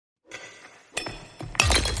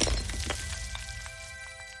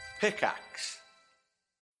Pickaxe.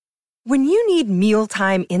 When you need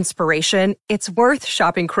mealtime inspiration, it's worth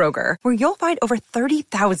shopping Kroger, where you'll find over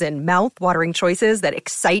 30,000 mouth-watering choices that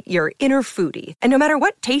excite your inner foodie. And no matter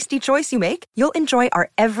what tasty choice you make, you'll enjoy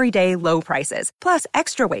our everyday low prices, plus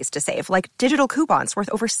extra ways to save, like digital coupons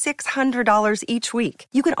worth over $600 each week.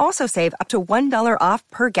 You can also save up to $1 off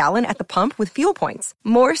per gallon at the pump with fuel points.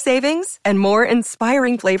 More savings and more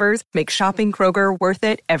inspiring flavors make shopping Kroger worth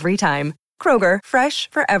it every time. Kroger, fresh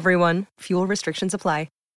for everyone. Fuel restrictions apply.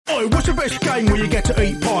 Oi, what's the best game where you get to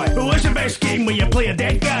eat pie? What's the best game where you play a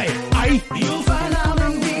dead guy? You'll find out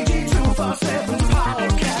on VG247's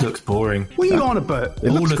podcast. Looks boring. What are you on about? It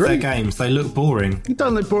All looks of great. their games, they look boring. It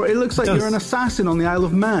doesn't look boring. It looks like you're an assassin on the Isle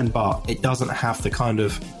of Man. But it doesn't have the kind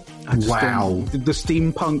of wow. The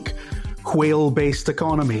steampunk whale-based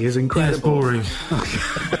economy is incredible. Yeah, it's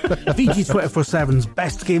boring. VG247's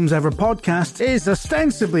Best Games Ever podcast is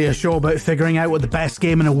ostensibly a show about figuring out what the best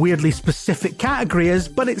game in a weirdly specific category is,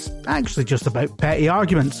 but it's actually just about petty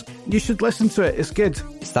arguments. You should listen to it, it's good.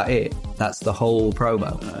 Is that it? That's the whole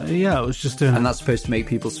promo? Yeah, I was just doing And that's supposed to make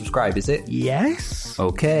people subscribe, is it? Yes.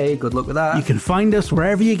 Okay, good luck with that. You can find us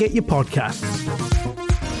wherever you get your podcasts.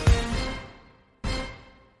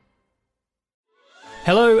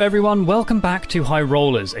 Hello everyone, welcome back to High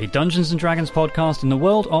Rollers, a Dungeons & Dragons podcast in the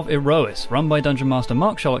world of Aerois, run by Dungeon Master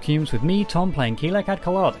Mark Sherlock Humes, with me, Tom, playing Keelek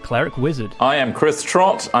Adkalar, the Cleric Wizard. I am Chris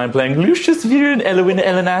Trott, I'm playing Lucius Viren Elwin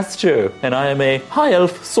Elenastro, and I am a High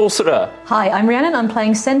Elf Sorcerer. Hi, I'm Rhiannon, I'm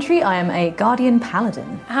playing Sentry, I am a Guardian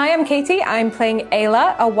Paladin. Hi, I'm Katie, I'm playing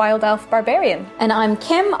Ayla, a Wild Elf Barbarian. And I'm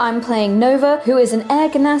Kim, I'm playing Nova, who is an Air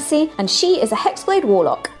Ganassi, and she is a Hexblade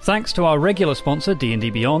Warlock. Thanks to our regular sponsor, D&D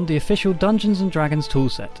Beyond, the official Dungeons & Dragons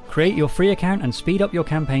toolset. Create your free account and speed up your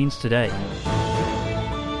campaigns today.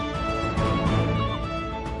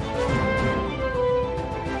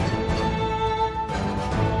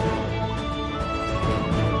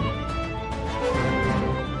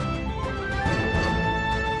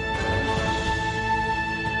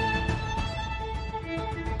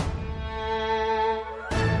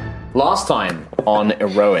 Last time on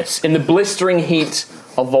Aerois, in the blistering heat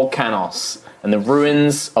of Volcanos and the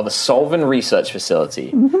ruins of a Solven research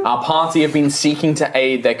facility, our party have been seeking to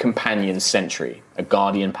aid their companion Sentry, a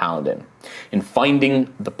Guardian Paladin, in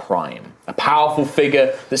finding the Prime, a powerful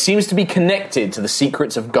figure that seems to be connected to the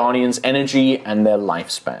secrets of Guardians' energy and their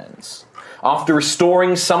lifespans. After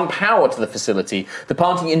restoring some power to the facility, the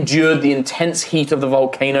party endured the intense heat of the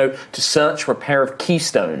volcano to search for a pair of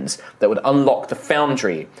keystones that would unlock the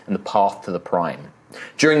foundry and the path to the Prime.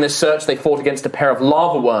 During this search, they fought against a pair of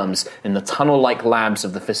lava worms in the tunnel-like labs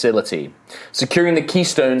of the facility. Securing the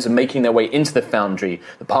keystones and making their way into the foundry,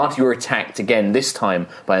 the party were attacked again, this time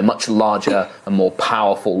by a much larger and more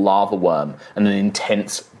powerful lava worm, and an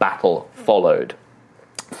intense battle followed.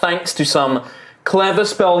 Thanks to some clever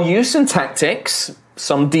spell use and tactics,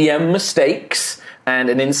 some DM mistakes, and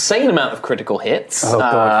an insane amount of critical hits. Oh,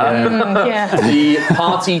 God, The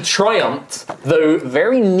party triumphed, though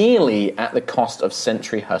very nearly at the cost of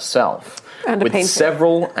Sentry herself. And a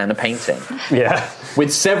painting. And a painting. Yeah.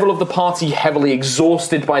 With several of the party heavily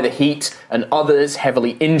exhausted by the heat and others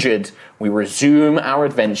heavily injured, we resume our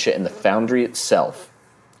adventure in the foundry itself,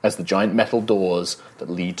 as the giant metal doors that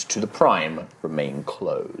lead to the Prime remain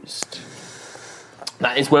closed.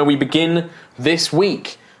 That is where we begin this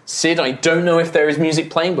week. Sid, I don't know if there is music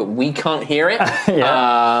playing, but we can't hear it.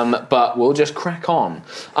 But we'll just crack on.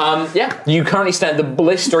 You currently stand. The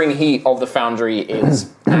blistering heat of the foundry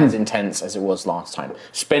is as intense as it was last time.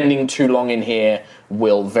 Spending too long in here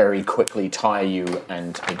will very quickly tire you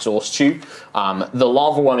and exhaust you. The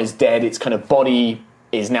lava worm is dead. Its kind of body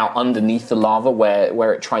is now underneath the lava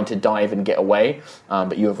where it tried to dive and get away.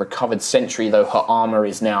 But you have recovered Sentry, though her armor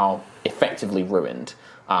is now effectively ruined.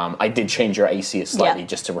 I did change your AC slightly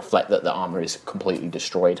just to reflect that the armor is completely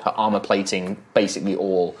destroyed. Her armor plating basically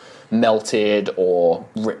all melted or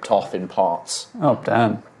ripped off in parts. Oh,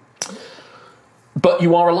 damn. But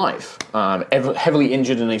you are alive. Heavily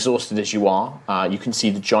injured and exhausted as you are, you can see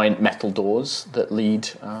the giant metal doors that lead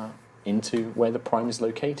into where the Prime is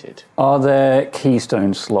located. Are there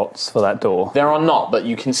keystone slots for that door? There are not, but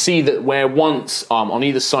you can see that where once on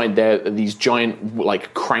either side there are these giant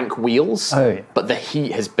like crank wheels, but the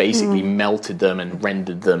heat has basically melted them and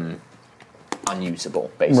rendered them unusable,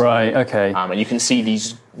 basically. Right, okay. And you can see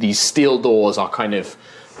these steel doors are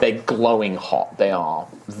they're glowing hot. They are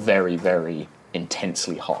very, very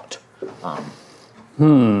intensely hot.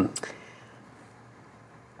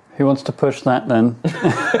 Who wants to push that, then?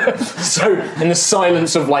 So, in the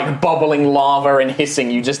silence of, bubbling lava and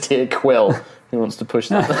hissing, you just hear Quill. Who wants to push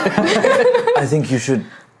that? I think you should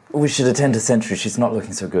We should attend to Sentry. She's not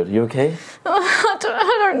looking so good. Are you okay? I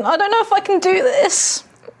don't know if I can do this.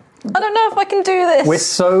 We're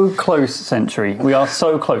so close, Sentry. We are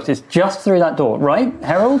so close. It's just through that door, right,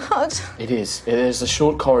 Harold? It is. It is a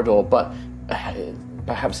short corridor, but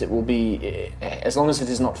perhaps it will be... As long as it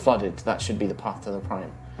is not flooded, that should be the path to the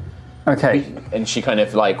Prime. Okay. And she kind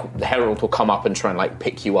of, Harold will come up and try and,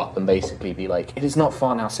 pick you up and basically be like, it is not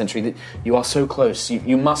far now, Sentry. You are so close.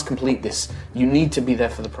 You must complete this. You need to be there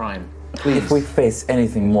for the Prime. Please. If we face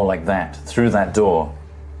anything more like that through that door,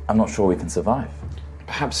 I'm not sure we can survive.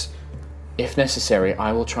 Perhaps, if necessary,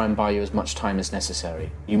 I will try and buy you as much time as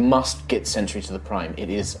necessary. You must get Sentry to the Prime. It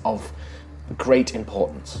is of great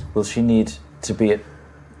importance. Will she need to be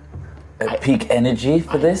at peak energy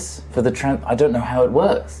for this? For the I don't know how it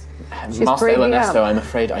works. Master Elanesto, I'm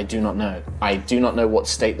afraid I do not know. I do not know what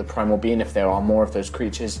state the Prime will be in if there are more of those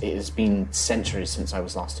creatures. It has been centuries since I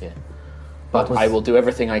was last here. But I will do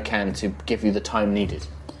everything I can to give you the time needed.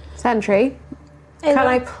 Sentry, can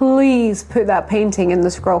I please put that painting in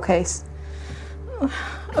the scroll case?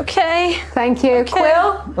 Okay. Thank you. Okay.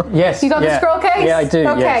 Quill? Yes. You got the scroll case? Yeah, I do.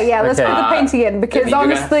 Okay, let's put the painting in because you're honestly...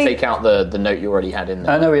 going to have to take out the note you already had in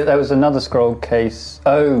there. No, there was another scroll case.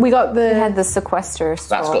 Oh. We had the sequester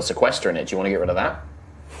scroll. That's got sequester in it. Do you want to get rid of that?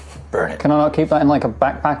 Burn it. Can I not keep that in a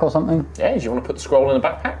backpack or something? Yeah, do you want to put the scroll in a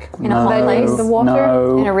backpack? In a hot place? The water?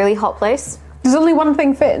 No. In a really hot place? Does only one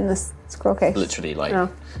thing fit in this scroll case? Literally, No.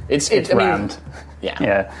 It's rammed.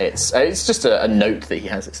 Yeah. It's just a note that he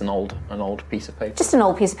has. It's an old piece of paper. Just an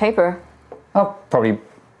old piece of paper. Oh, probably.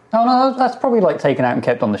 Oh no, that's probably taken out and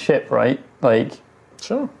kept on the ship, right?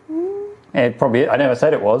 Sure. It probably. I never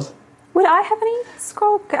said it was. Would I have any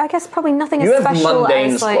scroll? I guess probably nothing You as have special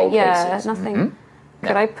mundane as scroll yeah, cases. nothing. Mm-hmm.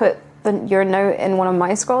 Could I put your note in one of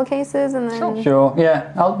my scroll cases and then? Sure.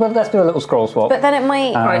 Yeah. Well, let's do a little scroll swap. But then it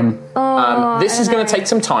might. This is going to take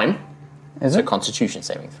some time. Is it? Constitution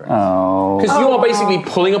saving throw. Oh. Because you are basically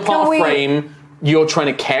pulling apart Can we- a frame. You're trying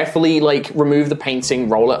to carefully remove the painting,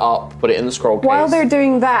 roll it up, put it in the scroll case. While they're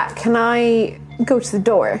doing that, can I go to the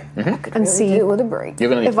door and see with a break? You're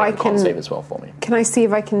going to need if to I make a con can- save as well for me. Can I see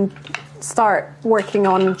if I can start working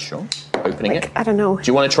on... Sure. Opening it. I don't know. Do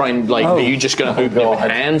you want to try and are you just going to open it with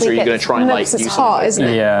hands, or are you going to try and No, 'cause it's use hot, something? isn't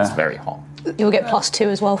it? Yeah. It's very hot. You'll get +2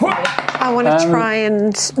 as well from me. I want to try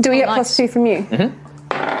and... Do we get +2 from you?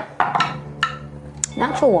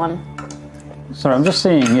 Natural one. Sorry, I'm just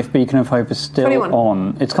seeing if Beacon of Hope is still 21.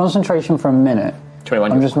 on. It's concentration for a minute.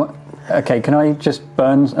 21. I'm just. Okay, can I just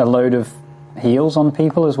burn a load of heals on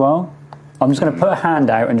people as well? I'm just going to put a hand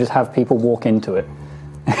out and just have people walk into it.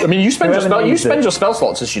 I mean, you spend Whoever needs it. your spell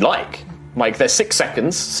slots as you like. They're 6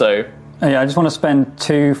 seconds, so... Yeah, I just want to spend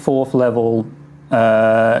 2 4th level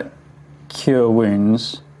cure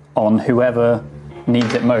wounds on whoever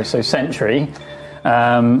needs it most. So Sentry.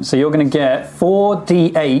 So you're going to get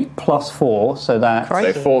 4d8 plus 4, so that's...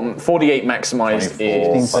 So 48 maximised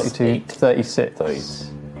 16, is... 32,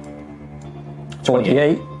 36.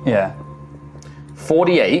 48? Yeah.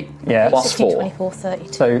 48 Yeah. plus 16, 4. 24,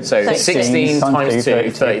 32. So 16 times 2,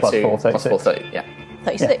 32, plus 4, plus 4, 30, yeah.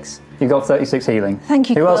 36. You got 36 healing. Thank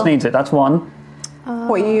you, Who else Quill. needs it? That's one.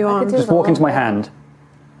 What are you on? Just walk into my hand.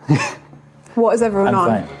 What is everyone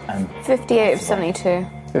on? I'm 58 of 72.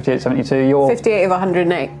 58, 72. You're 58 of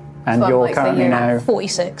 108. and so you're I'm currently now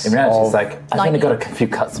 46. in reality, it's Of I've only got a few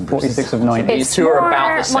cuts and bruises. 46 of 90. These two are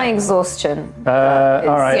about the My same. exhaustion. All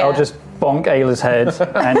right, yeah. I'll just bonk Ayla's head,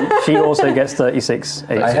 and she also gets 36.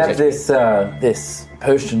 I have this this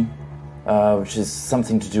potion, which is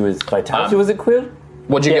something to do with vitality. Was it Quill?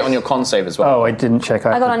 What did you get on your con save as well? Oh, I didn't check.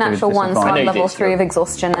 I got a had to do natural 1, so disadvantage. I'm know you level did, 3 of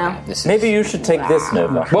exhaustion now. Maybe you should take this,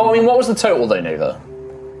 Nova. Well, I mean, what was the total though, Nova?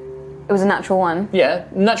 It was a natural 1. Yeah,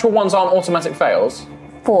 natural ones aren't automatic fails.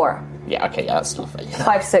 4. Yeah, okay, yeah, that's still a fail.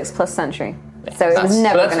 5, 6 plus Sentry. So it was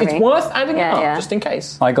never going to be. It's worth adding Yeah, it up, yeah. just in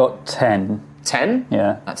case. I got 10. 10?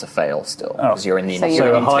 Yeah. That's a fail still, because you're in the So So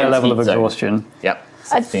you're a higher intense level of heat zone. exhaustion. Yep.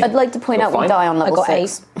 I'd like to point You're out we fine. die on I level got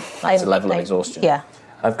 6. 8. That's a level of exhaustion. Yeah.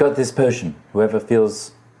 I've got this potion. Whoever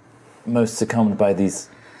feels most succumbed by these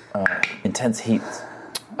intense heats,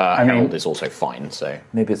 Harold is also fine, so...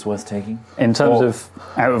 maybe it's worth taking. In terms of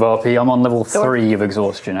out of RP, I'm on level 3 of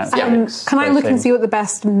exhaustion. At six, Can I so look and same. see what the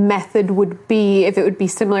best method would be, if it would be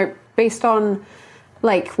similar, based on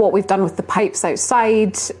what we've done with the pipes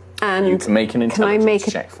outside? And You can make an can I intelligence make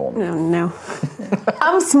a check for me. No.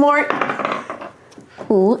 I'm smart.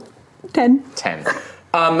 Ooh, 10. 10.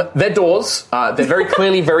 They're doors. They're very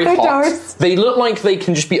clearly very They're hot. doors. They look like they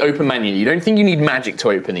can just be open manually. You don't think you need magic to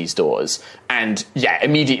open these doors. And yeah,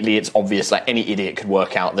 immediately it's obvious, like any idiot could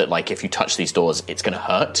work out that like if you touch these doors, it's going to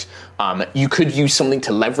hurt. You could use something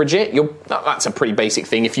to leverage it. That's a pretty basic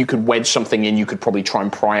thing. If you could wedge something in, you could probably try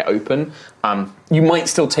and pry it open. You might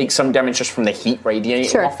still take some damage just from the heat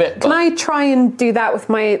radiating off it. But Can I try and do that with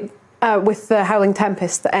my... with the Howling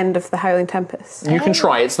Tempest, the end of the Howling Tempest? you can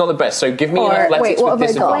try. It's not the best. So give me an athletics with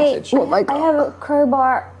disadvantage. I have a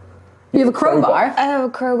crowbar. You have a crowbar? I have a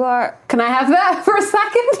crowbar. Can I have that for a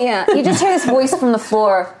second? Yeah, you just hear this voice from the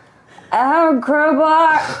floor. I have a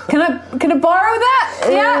crowbar. Can I borrow that?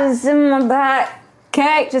 Yeah. It's in my back.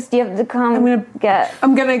 Okay. Just you have to come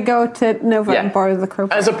I'm gonna go to Nova and borrow the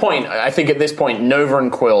crowbar. As a point, I think at this point, Nova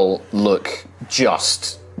and Quill look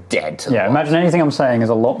just dead. Yeah, imagine anything I'm saying is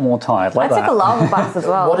a lot more tired. Like I that. took a lava bath as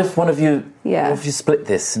well. What if one of you... Yeah. What if you split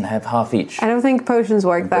this and have half each? I don't think potions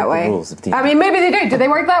work that the way. rules of D&D. I mean, maybe they do. Do they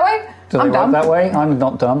work that way? Do they I'm work dumb. that way? I'm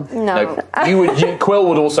not dumb. No. Quill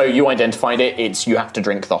would also, you identified it, it's you have to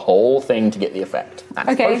drink the whole thing to get the effect. That's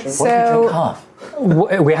Okay, potion. What if you drink so...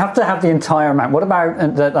 half? We have to have the entire amount. What about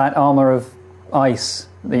that armor of ice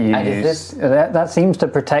that you And is use? this- That seems to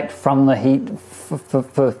protect from the heat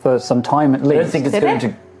for some time at least. I don't think it's Did going it?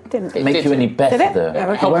 to Didn't make you any better, Did it? though. Yeah,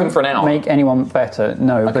 okay. Help him for an hour. Make anyone better?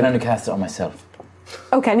 No, I but can only cast it on myself.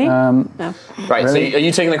 Oh, can you? No. Right, Really? so are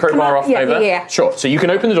you taking the crowbar off, yeah, Nova? yeah. Sure, so you can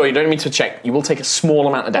open the door, you don't need to check. You will take a small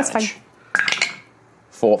amount of That's damage.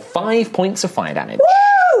 For 5 points of fire damage.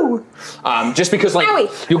 Woo! Just because, like,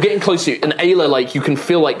 Owie. you're getting close to and Ayla, like, you can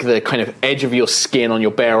feel, like, the kind of edge of your skin on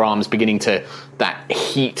your bare arms beginning to, that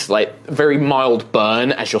heat, like, very mild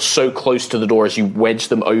burn as you're so close to the door as you wedge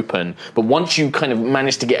them open. But once you kind of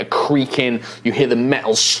manage to get a creak in, you hear the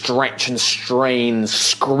metal stretch and strain,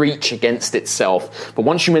 screech against itself. But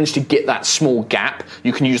once you manage to get that small gap,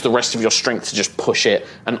 you can use the rest of your strength to just push it.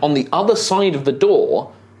 And on the other side of the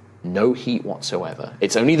door... no heat whatsoever.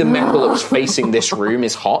 It's only the metal that was facing this room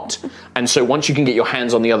is hot, and so once you can get your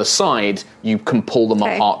hands on the other side, you can pull them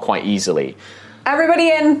apart quite easily. Everybody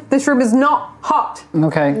in. This room is not hot.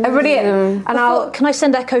 Okay. Everybody in. And Can I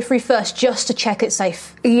send Echo through first just to check it's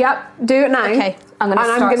safe? Yep, do it now. Okay. I'm going to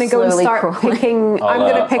And I'm start going to go and slowly start crawling. picking... I'm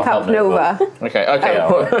going to pick I'll up help Nova. Okay.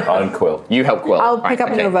 I'm Quill. You help Quill. I'll pick up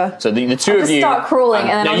okay. Nova. So the two I'll of just you start crawling, and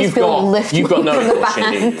then now I'll just feel lift you've got no from the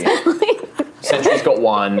attention, do you? Sentry's got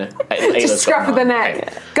one. Ayla's Just scruff got of the none. neck.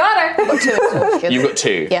 Okay. Got her. You've got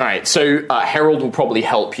two. Yeah. All right. So Herald will probably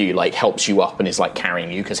help you, like helps you up and is like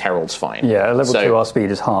carrying you because Herald's fine. Yeah, at level So- 2 our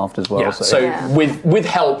speed is halved as well. Yeah. So with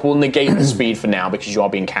help, we'll negate the speed for now because you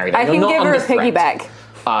are being carried. I You're can not give her under a threat.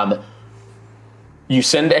 piggyback. You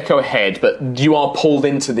send Echo ahead, but you are pulled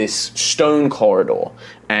into this stone corridor,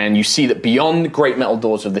 and you see that beyond the great metal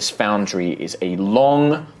doors of this foundry is a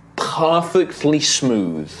long, perfectly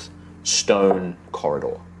smooth stone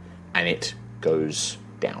corridor, and it goes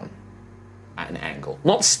down at an angle.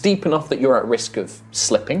 Not steep enough that you're at risk of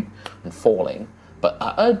slipping and falling, but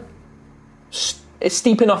at a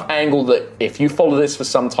steep enough angle that if you follow this for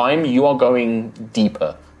some time, you are going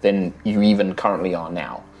deeper than you even currently are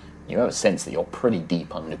now. You have a sense that you're pretty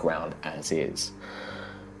deep underground as is.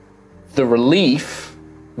 The relief,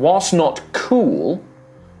 whilst not cool,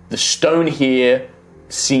 the stone here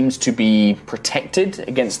seems to be protected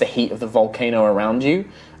against the heat of the volcano around you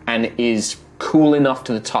and is cool enough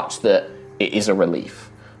to the touch that it is a relief.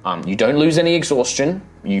 You don't lose any exhaustion.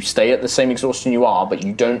 You stay at the same exhaustion you are, but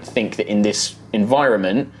you don't think that in this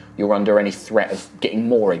environment you're under any threat of getting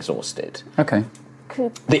more exhausted. Okay.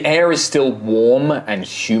 The air is still warm and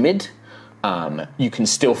humid. You can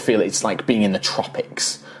still feel it's like being in the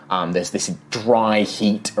tropics. There's this dry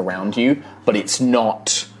heat around you, but it's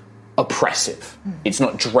not oppressive. It's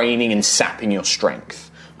not draining and sapping your strength.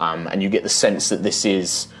 And you get the sense that this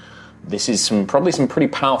is probably some pretty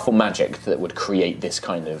powerful magic that would create this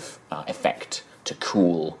kind of effect to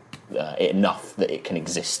cool it enough that it can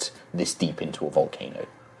exist this deep into a volcano,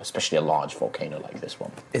 especially a large volcano like this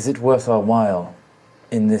one. Is it worth our while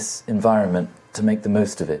in this environment to make the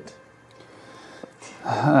most of it?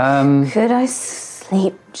 Could I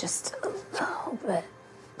sleep just a little bit,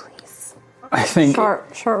 please? I think Short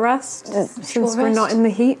rest, since we're rest. not in the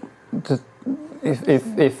heat.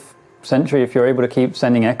 if Sentry, if you're able to keep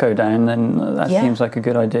sending Echo down, then that Yeah. seems like a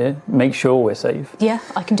good idea. Make sure we're safe. Yeah,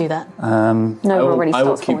 I can do that. No, we're already I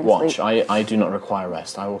will starts keep falling watch. asleep. I do not require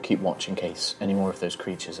rest. I will keep watch in case any more of those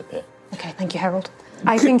creatures appear. Okay, thank you, Harold.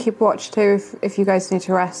 I can keep watch too if you guys need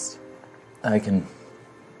to rest.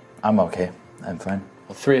 I'm okay. I'm fine.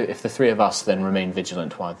 Well, if the three of us then remain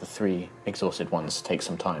vigilant while the three exhausted ones take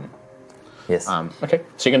some time. Yes. Okay,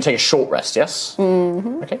 so you're going to take a short rest, yes?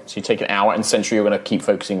 Mm-hmm. Okay, so you take an hour, and Sentry, you're going to keep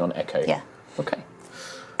focusing on Echo. Yeah. Okay.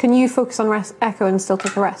 Can you focus on Echo and still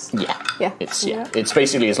take a rest? Yeah. Yeah. It's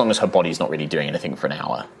basically as long as her body's not really doing anything for an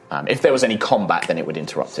hour. If there was any combat, then it would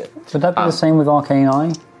interrupt it. Would that be the same with Arcane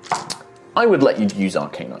Eye? I would let you use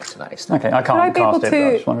Arcane Eye to that extent. Okay, I can't Would I be able cast it, but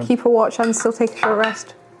I was to wondering. keep a watch and still take a short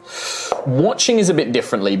rest? Watching is a bit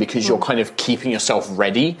differently because you're kind of keeping yourself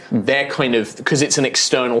ready. They're kind of, because it's an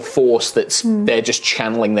external force that's, they're just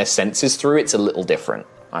channeling their senses through, it's a little different,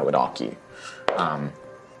 I would argue.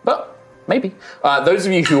 But maybe. Those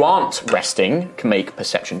of you who aren't resting can make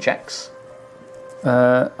perception checks.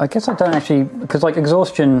 I guess I don't actually, because like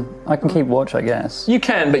exhaustion, I can keep watch, I guess. You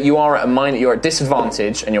can, but you're at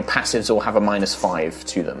disadvantage, and your passives all have a -5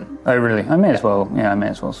 to them. Oh, really? I may as well. Yeah, I may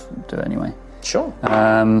as well do it anyway. Sure.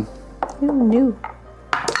 New.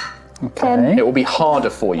 Okay. It will be harder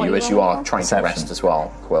for you as you are trying to rest as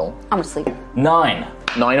well, Quill. I'm asleep. 9.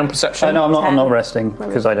 9 on perception? No, I'm not resting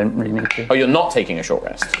because I don't really need to. Oh, you're not taking a short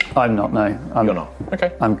rest? I'm not, no. You're not?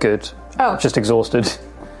 Okay. I'm good. Oh. Just exhausted.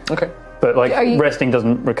 Okay. But like, Are you- resting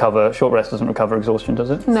doesn't recover, short rest doesn't recover exhaustion,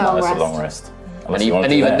 does it? No, That's rest. a long rest. And Unless you want to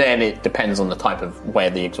do even that. then, it depends on the type of where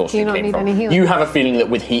the exhaustion Do you not came need from. any healing? You have a feeling that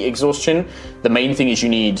with heat exhaustion, the main thing is you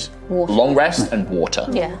need Water. long rest and water.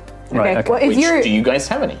 Yeah. Right, okay. Well, if Which, you're do you guys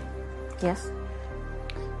have any? Yes.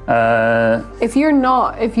 if you're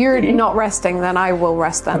not resting, then I will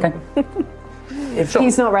rest then. Okay. If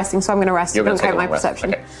he's not resting, so I'm going to rest. You're Don't going to take count a my long rest.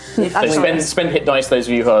 perception. Okay. So spend hit dice, those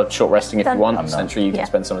of you who are short resting if you want. I'm not. Sentry, you can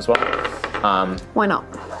spend some as well. Why not?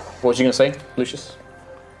 What was you going to say, Lucius?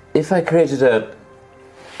 If I created a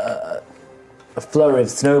flurry of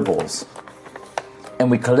snowballs, and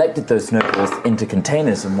we collected those snowballs into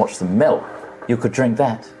containers and watched them melt, you could drink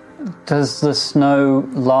that. Does the snow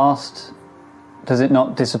last? Does it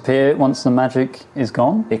not disappear once the magic is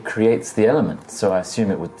gone? It creates the element, so I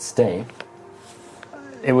assume it would stay.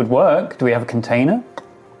 It would work. Do we have a container?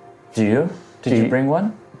 Do you? Did you bring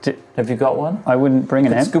one? Have you got one? I wouldn't bring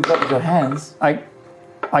You an could scoop it up with your hands.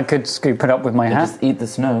 I could scoop it up with my and hand. just eat the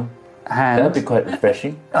snow. Hand. That'd be quite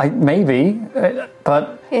refreshing. Maybe,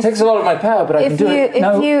 but It takes a lot of my power, but I can do it.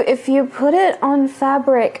 If you put it on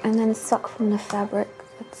fabric and then suck from the fabric,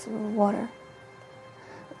 it's water.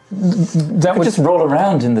 that Could would just roll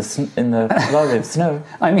around in the flurry of snow.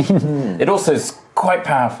 I mean, It also is quite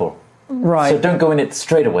powerful. right. So don't go in it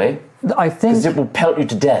straight away, I think because it will pelt you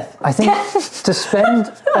to death. I think to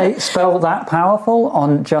spend a spell that powerful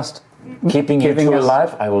on just Keeping you giving two us-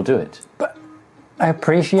 alive, I will do it. I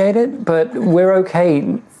appreciate it, but we're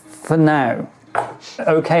okay for now.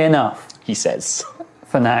 Okay enough He says.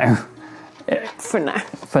 for now. For now.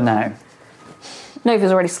 For now.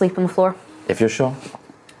 Nova's already asleep on the floor. If you're sure.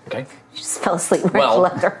 Okay. She just fell asleep right Well,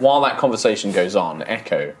 after. while that conversation goes on,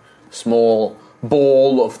 Echo, small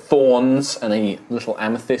ball of thorns and a little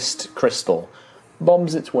amethyst crystal,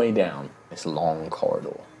 bombs its way down this long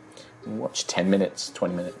corridor. You watch 10 minutes,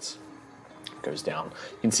 20 minutes. Goes down.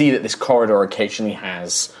 You can see that this corridor occasionally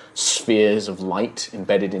has spheres of light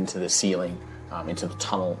embedded into the ceiling, into the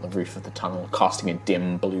tunnel, the roof of the tunnel, casting a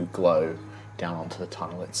dim blue glow down onto the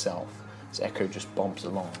tunnel itself. As Echo just bombs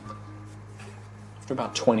along. After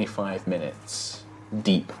about 25 minutes,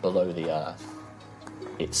 deep below the earth,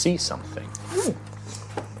 it sees something.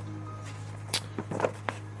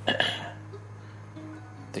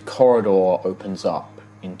 The corridor opens up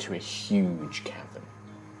into a huge cavern.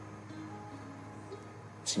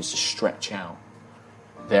 It seems to stretch out.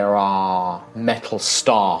 There are metal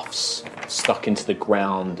staffs stuck into the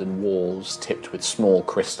ground and walls tipped with small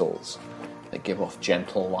crystals that give off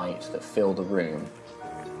gentle light that fill the room.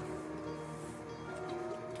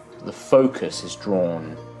 The focus is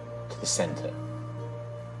drawn to the center,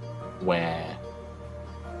 where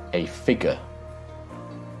a figure,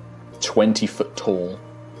 20 foot tall,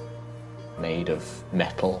 made of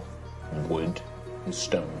metal and wood and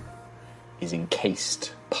stone, is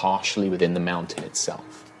encased partially within the mountain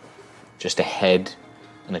itself. Just a head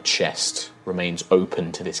and a chest remains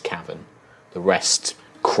open to this cavern. The rest,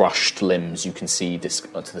 crushed limbs you can see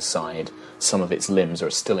to the side. Some of its limbs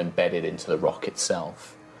are still embedded into the rock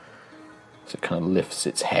itself. So it kind of lifts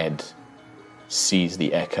its head, sees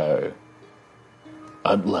the Echo.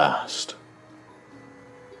 At last.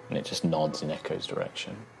 And it just nods in Echo's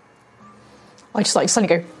direction. I just suddenly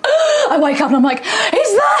go, I wake up and I'm like, he's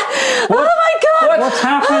there! What? Oh my god! What's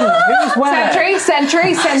happened? Who's where?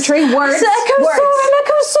 Sentry, words.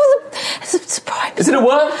 Echo saw it's the prime. Is it a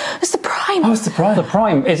worm? It's the prime. Oh, it's the prime. The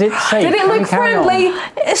prime. Is it safe? Did it Can we look carry on? friendly?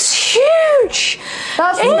 It's huge!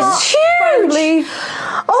 That's It's not huge! friendly.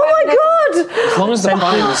 Oh my god! As long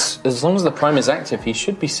as the prime is active, he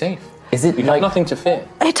should be safe. Is it You have nothing to fear.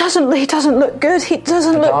 He doesn't look good. He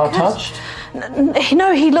doesn't look good. touched?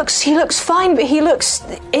 No, he looks fine, but he looks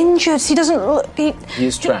injured. He doesn't look. He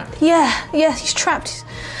is trapped. Yeah, he's trapped.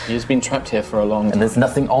 He has been trapped here for a long time. And there's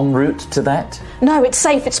nothing en route to that? No, it's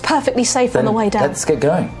safe. It's perfectly safe on the way down. Let's get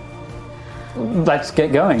going. Let's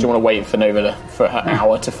get going. Do you want to wait for Nova for her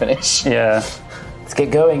hour to finish? Yeah. Let's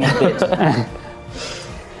get going a bit.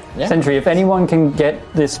 Yeah. Sentry, if anyone can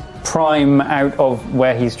get this Prime out of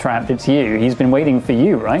where he's trapped, it's you. He's been waiting for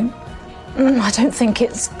you, right? I don't think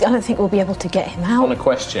we'll be able to get him out. On a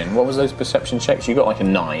question, what was those perception checks? You got like a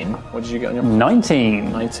 9. What did you get on your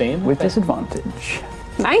 19. 19? With disadvantage.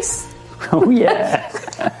 Nice. Oh, yeah.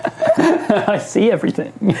 I see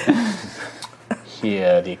everything.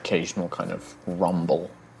 Hear the occasional kind of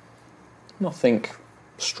rumble. Nothing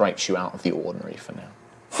strikes you out of the ordinary for now.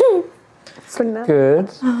 For now. Good.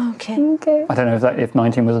 Okay. I don't know if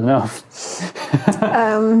 19 was enough.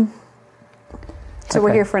 So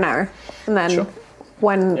we're here for an hour. And then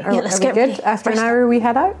when are let's we get good? ready. After an hour we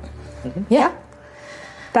head out? Yeah.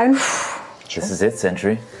 Down? This is it,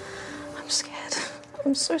 Sentry. I'm scared.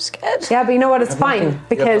 I'm so scared. Yeah, but you know what? It's fine You have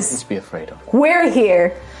nothing because to be afraid of. we're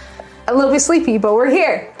here. A little bit sleepy, but we're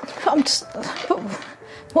here. I'm just.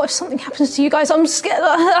 What if something happens to you guys? I'm scared.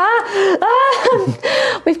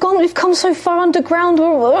 We've come so far underground.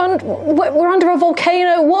 We're under a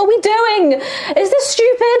volcano. What are we doing? Is this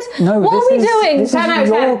stupid? No, what are we doing? This is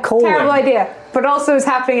your calling. Terrible idea. But also it's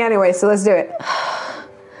happening anyway, so let's do it.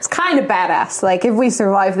 It's kind of badass. Like, if we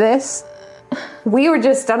survive this, we were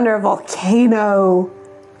just under a volcano.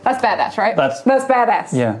 That's badass, right? That's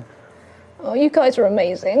badass. Yeah. Oh, you guys are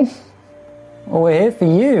amazing. Well, we're here for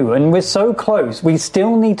you, and we're so close. We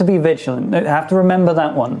still need to be vigilant. Have to remember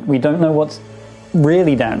that one. We don't know what's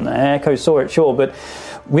really down there. Echo saw it, sure, but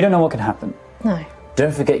we don't know what could happen. No.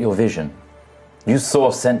 Don't forget your vision. You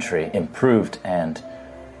saw Sentry improved and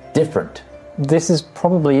different. This is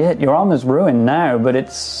probably it. Your armor's ruined now, but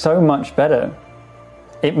it's so much better.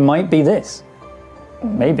 It might be this.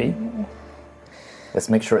 Maybe. Let's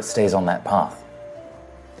make sure it stays on that path.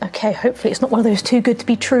 Okay, hopefully it's not one of those too good to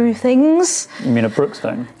be true things. You mean a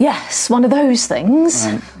Brookstone? Yes, one of those things.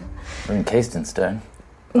 Right. We're encased in stone.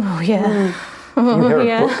 Oh, yeah. You hear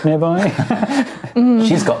yeah. a brook nearby?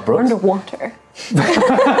 She's got We're brooks. underwater.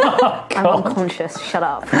 I'm unconscious. Shut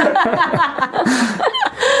up.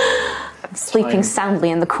 I'm sleeping soundly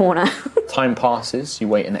in the corner. Time passes. You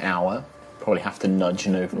wait an hour. Probably have to nudge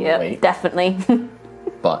Nova away. Definitely.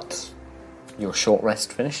 But your short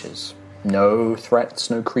rest finishes. No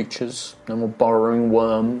threats, no creatures, no more burrowing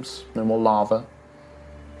worms, no more lava.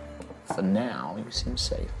 For now, you seem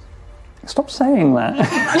safe. Stop saying that.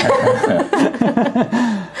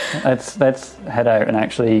 Let's head out and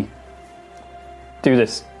actually do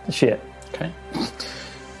this shit. Okay.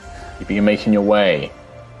 You begin making your way.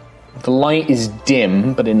 The light is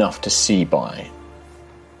dim, but enough to see by.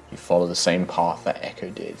 You follow the same path that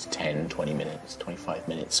Echo did, 10, 20 minutes, 25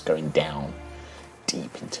 minutes, going down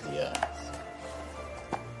deep into the earth.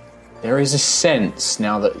 There is a sense,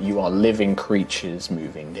 now that you are living creatures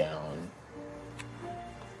moving down,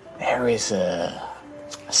 there is a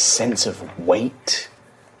sense of weight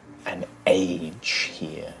and age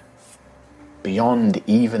here. Beyond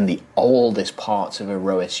even the oldest parts of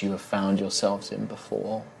Aerois you have found yourselves in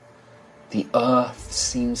before. The earth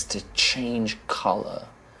seems to change colour.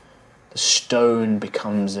 The stone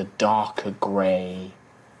becomes a darker grey,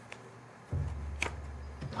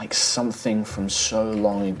 like something from so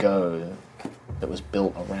long ago that was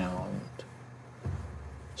built around.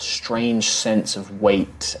 Strange sense of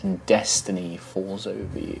weight and destiny falls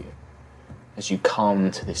over you as you come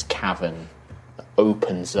to this cavern that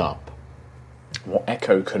opens up. What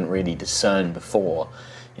Echo couldn't really discern before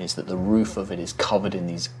is that the roof of it is covered in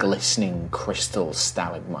these glistening crystal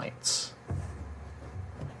stalagmites.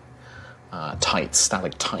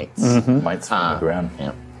 Stalactites. Mites from the ground.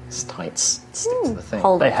 Yeah. Tights stick to the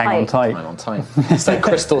thing. They hang on tight. Hang on tight. So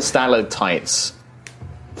crystal stalactites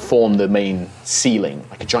form the main ceiling,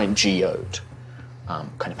 like a giant geode,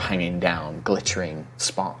 kind of hanging down, glittering,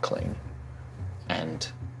 sparkling. And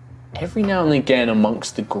every now and again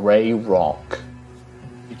amongst the grey rock,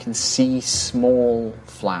 you can see small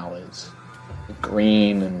flowers, with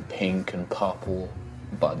green and pink and purple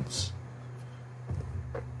buds.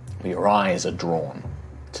 Your eyes are drawn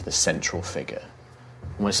to the central figure,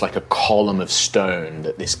 almost like a column of stone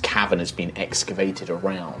that this cavern has been excavated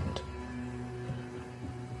around.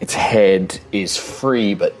 Its head is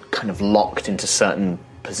free but kind of locked into certain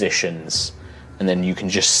positions, and then you can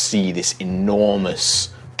just see this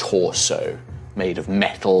enormous torso made of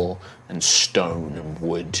metal and stone and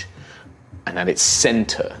wood, and at its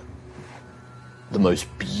center the most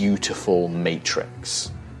beautiful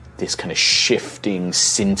matrix. This kind of shifting,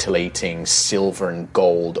 scintillating silver and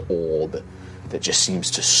gold orb that just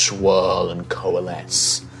seems to swirl and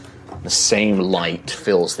coalesce. The same light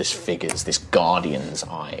fills this figure's, this guardian's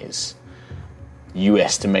eyes. You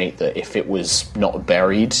estimate that if it was not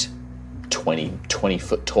buried, 20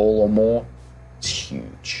 foot tall or more, it's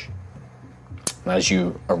huge. And as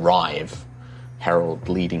you arrive, Herald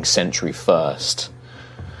leading Sentry first,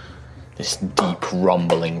 this deep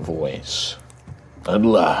rumbling voice. At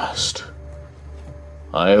last,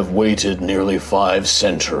 I have waited nearly 5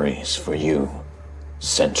 centuries for you,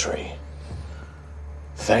 Sentry.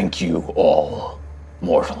 Thank you all,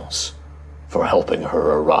 mortals, for helping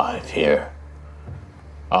her arrive here.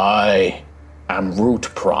 I am Root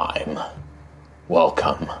Prime.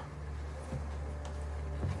 Welcome.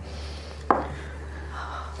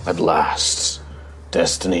 At last,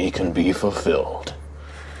 destiny can be fulfilled.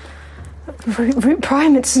 Root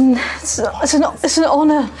Prime, it's an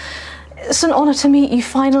honor. It's an honor to meet you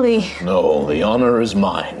finally. No, the honor is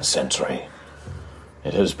mine, Sentry.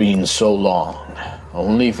 It has been so long.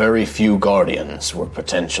 Only very few Guardians were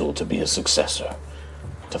potential to be a successor.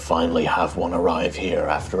 To finally have one arrive here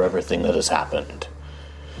after everything that has happened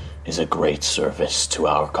is a great service to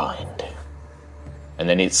our kind. And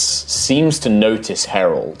then it seems to notice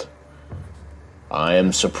Herald. I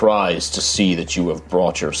am surprised to see that you have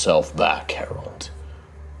brought yourself back, Herald.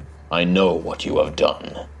 I know what you have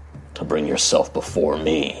done to bring yourself before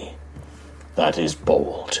me. That is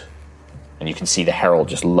bold. And you can see the Herald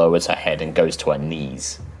just lowers her head and goes to her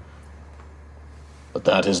knees. But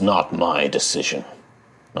that is not my decision.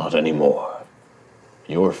 Not anymore.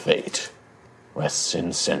 Your fate rests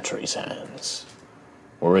in Sentry's hands.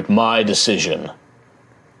 Were it my decision,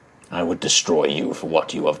 I would destroy you for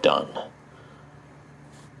what you have done.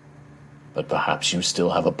 But perhaps you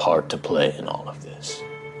still have a part to play in all of this.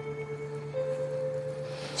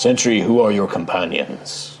 Sentry, who are your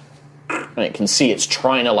companions? And it can see it's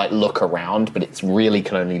trying to look around, but it's really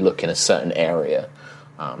can only look in a certain area.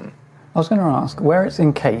 I was going to ask, where it's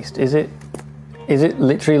encased, is it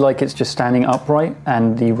literally like it's just standing upright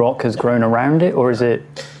and the rock has grown around it, or is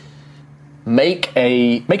it... Make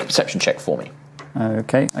a perception check for me.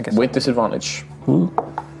 Okay, I guess. With disadvantage. Ooh.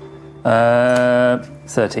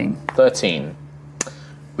 13. 13.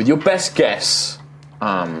 With your best guess,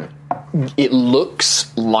 it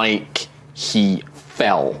looks like he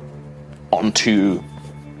fell onto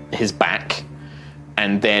his back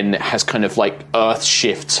and then has kind of earth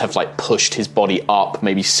shifts have pushed his body up,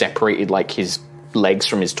 maybe separated his legs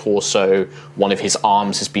from his torso. One of his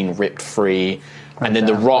arms has been ripped free, and then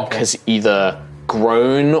the rock has either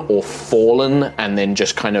grown or fallen and then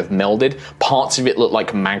just kind of melded. Parts of it look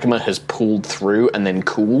like magma has pulled through and then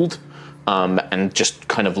cooled, and just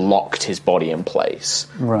kind of locked his body in place.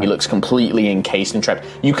 Right. He looks completely encased and trapped.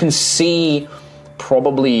 You can see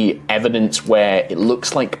probably evidence where it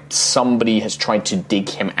looks like somebody has tried to dig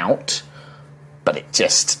him out, but it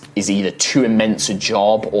just is either too immense a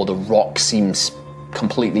job or the rock seems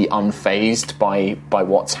completely unfazed by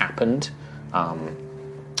what's happened.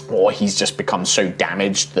 Or he's just become so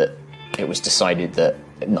damaged that it was decided that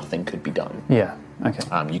nothing could be done. Yeah,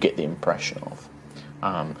 okay. You get the impression of.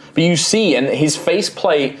 But you see, and his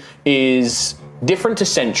faceplate is different to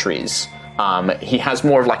Sentry's. He has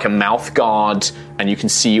more of a mouth guard, and you can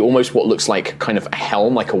see almost what looks like kind of a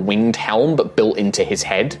helm, like a winged helm, but built into his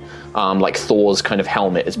head. Like Thor's kind of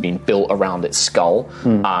helmet has been built around its skull.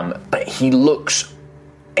 But he looks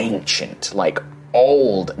ancient,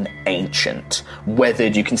 old and ancient,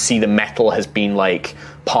 weathered. You can see the metal has been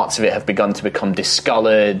parts of it have begun to become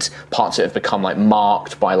discolored, parts of it have become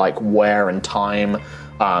marked by wear and time.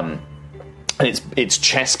 And its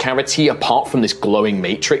chest cavity, apart from this glowing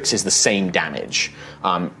matrix, is the same damage.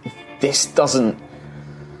 This doesn't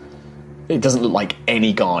look like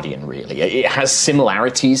any Guardian, really. It has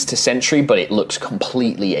similarities to Sentry, but it looks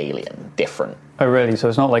completely alien, different. Oh, really? So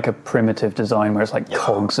it's not like a primitive design where it's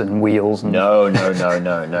cogs and wheels? And... No.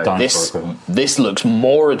 This looks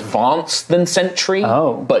more advanced than Sentry,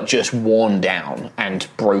 but just worn down and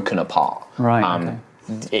broken apart. Right, okay.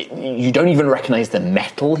 You don't even recognize the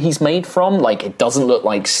metal he's made from. It doesn't look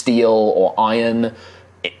like steel or iron.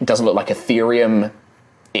 It doesn't look like Ethereum.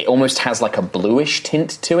 It almost has a bluish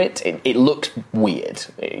tint to it. It looks weird.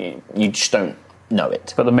 You just don't know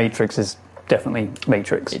it. But the Matrix is definitely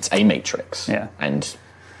Matrix. It's a Matrix. Yeah. And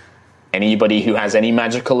anybody who has any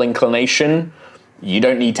magical inclination, you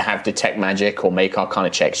don't need to have detect magic or make arcana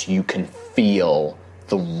checks. You can feel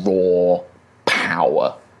the raw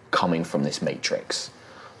power coming from this Matrix.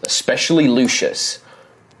 Especially Lucius.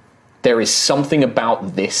 There is something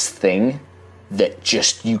about this thing that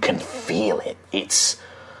just, you can feel it.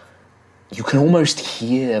 You can almost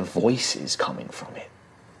hear voices coming from it.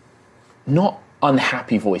 Not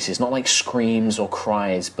unhappy voices, not like screams or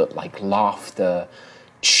cries, but like laughter,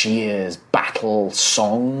 cheers, battle,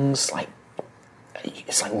 songs, like,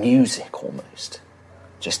 it's like music almost,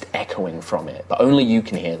 just echoing from it. But only you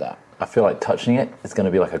can hear that. I feel like touching it is going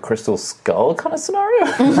to be like a crystal skull kind of scenario.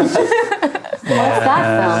 What's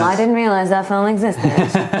that film? I didn't realise that film existed.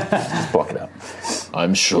 Just block it out.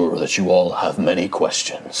 I'm sure that you all have many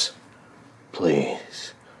questions.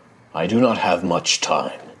 Please, I do not have much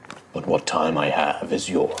time, but what time I have is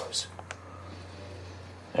yours.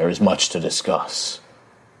 There is much to discuss,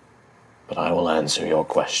 but I will answer your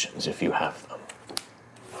questions if you have them.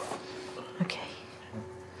 Okay.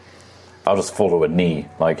 I'll just fall to a knee.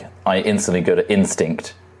 Like, I instantly go to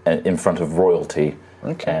instinct in front of royalty.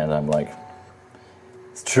 Okay. And I'm like,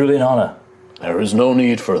 it's truly an honor. There is no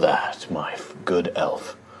need for that, my good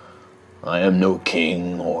elf. I am no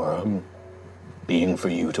king or being for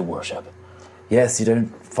you to worship. Yes, you don't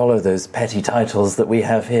follow those petty titles that we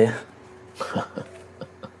have here.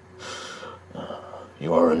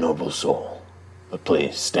 You are a noble soul, but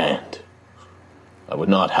please stand. I would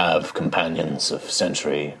not have companions of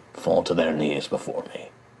Sentry fall to their knees before me.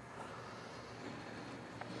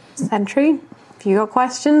 Sentry, have you got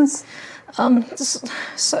questions?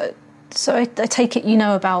 So I take it you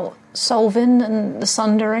know about Solvin and the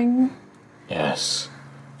Sundering? Yes.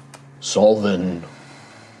 Solvin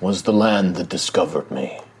was the land that discovered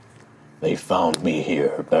me. They found me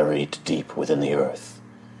here, buried deep within the earth.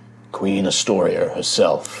 Queen Astoria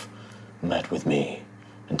herself met with me,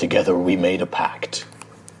 and together we made a pact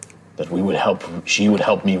that she would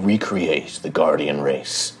help me recreate the Guardian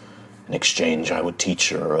race. In exchange, I would teach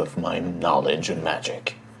her of my knowledge and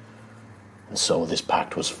magic. And so this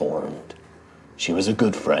pact was formed. She was a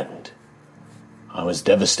good friend. I was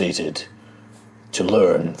devastated to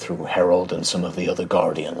learn through Harold and some of the other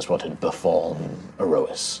Guardians what had befallen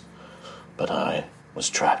Aerois. But I was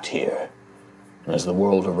trapped here. And as the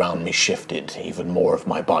world around me shifted, even more of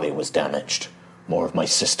my body was damaged, more of my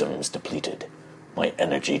systems depleted, my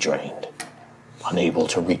energy drained, unable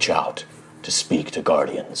to reach out, to speak to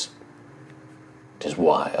Guardians. It is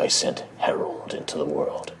why I sent Harold into the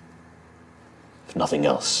world. If nothing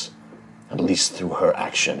else, at least through her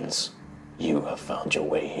actions, you have found your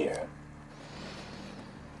way here.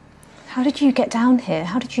 How did you get down here?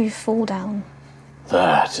 How did you fall down?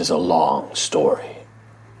 That is a long story.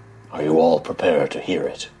 Are you all prepared to hear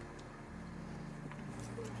it?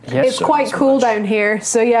 Yes, it's quite cool down here,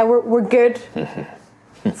 so yeah, we're good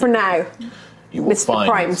for now. You will Mr.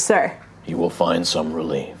 Prime, sir. You will find some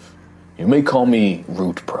relief. You may call me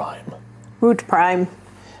Root Prime. Root Prime.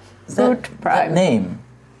 Root Prime. That name,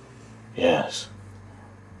 Yes.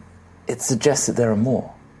 it suggests that there are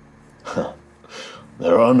more.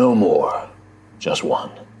 There are no more. Just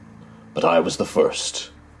one. But I was the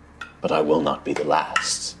first. But I will not be the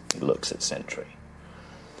last. He looks at Sentry.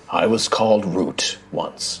 I was called Root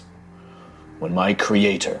once. When my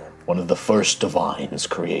creator, one of the first divines,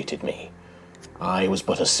 created me, I was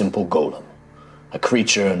but a simple golem. A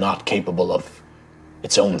creature not capable of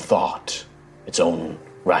its own thought, its own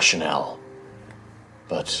rationale.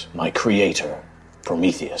 But my creator,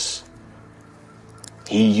 Prometheus,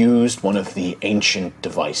 he used one of the ancient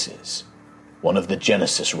devices, one of the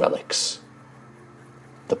Genesis relics,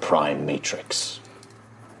 the Prime Matrix,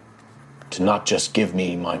 to not just give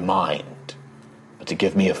me my mind, but to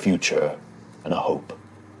give me a future and a hope.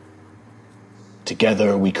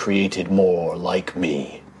 Together we created more like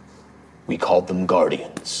me. We called them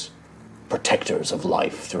Guardians, protectors of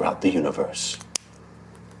life throughout the universe.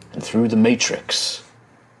 And through the Matrix,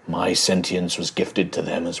 my sentience was gifted to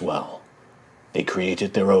them as well. They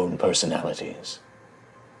created their own personalities.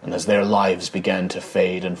 And as their lives began to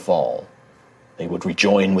fade and fall, they would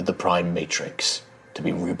rejoin with the Prime Matrix to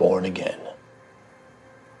be reborn again.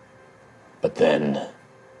 But then,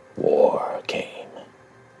 war came.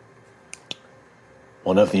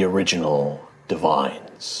 One of the original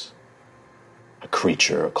divines, a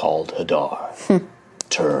creature called Hadar,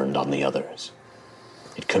 turned on the others.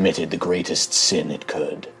 It committed the greatest sin it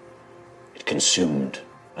could. It consumed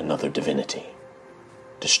another divinity,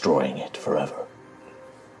 destroying it forever.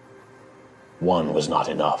 One was not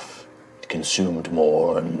enough. It consumed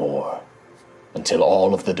more and more, until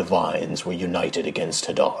all of the divines were united against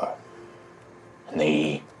Hadar, and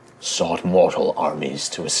they sought mortal armies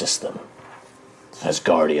to assist them. As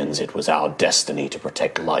Guardians, it was our destiny to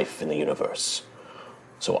protect life in the universe,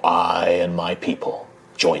 so I and my people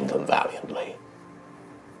joined them valiantly.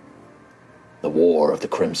 The War of the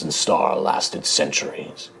Crimson Star lasted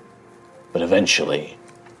centuries. But eventually,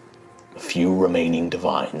 a few remaining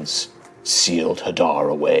divines sealed Hadar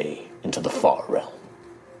away into the far realm.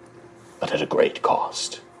 But at a great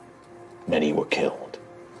cost. Many were killed.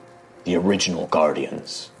 The original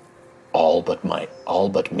Guardians, all but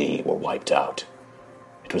me, were wiped out.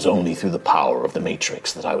 It was only through the power of the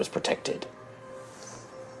Matrix that I was protected.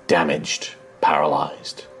 Damaged,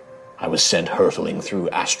 paralyzed, I was sent hurtling through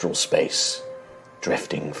astral space,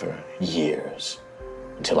 drifting for years,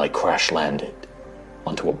 until I crash-landed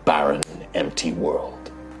onto a barren, empty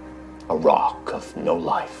world, a rock of no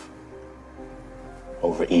life.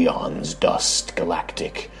 Over eons, dust,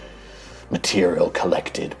 galactic material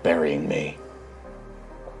collected, burying me.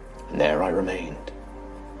 And there I remained,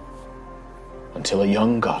 until a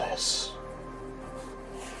young goddess,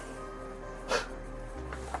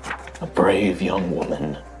 a brave young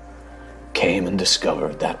woman, came and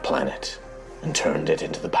discovered that planet and turned it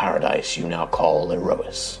into the paradise you now call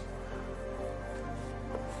Aerois.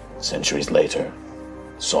 Centuries later,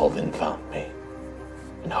 Solvin found me,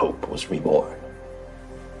 and hope was reborn.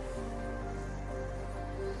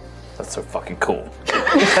 That's so fucking cool.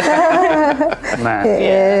 Man. It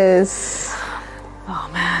is. Oh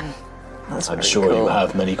man. I'm sure you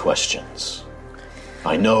have many questions.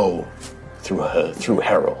 I know through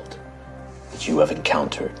Herald that you have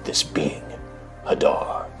encountered this being,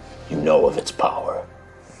 Hadar. You know of its power.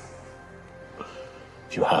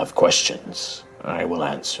 If you have questions, I will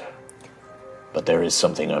answer. But there is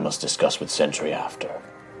something I must discuss with Sentry after.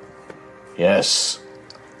 Yes.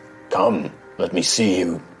 Come, let me see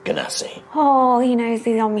you, Ganassi. Oh, he knows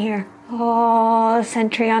he's on here. Oh,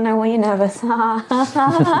 Sentry, I know why you're nervous. Yeah.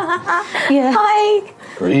 Hi.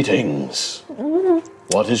 Greetings.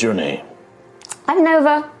 What is your name? I'm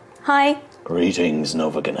Nova. Hi. Greetings,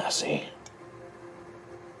 Nova Ganassi.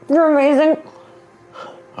 You're amazing.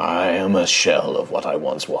 I am a shell of what I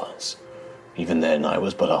once was. Even then, I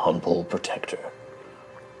was but a humble protector.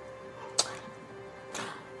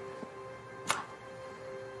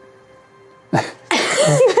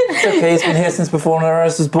 It's okay, he's been here since before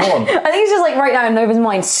Aerois was born. I think it's just like right now in Nova's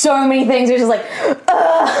mind, so many things are just like,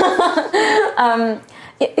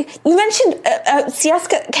 you mentioned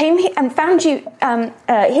Siaska came here and found you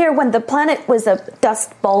here when the planet was a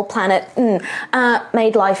dust bowl planet,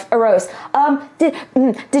 made life Aerois.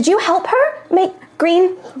 Did you help her make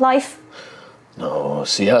green life? No,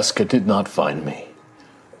 Siaska did not find me.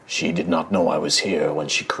 She did not know I was here when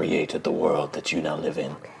she created the world that you now live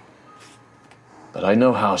in. But I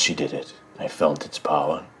know how she did it. I felt its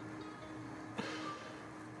power.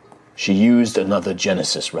 She used another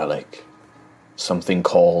Genesis relic, something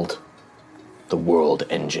called the World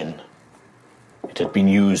Engine. It had been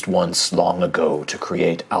used once long ago to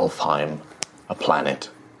create Alfheim, a planet,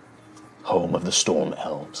 home of the Storm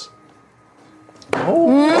Elves.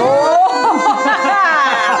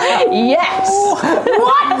 Yes!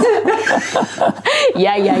 What?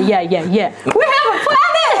 Yeah. We have a planet!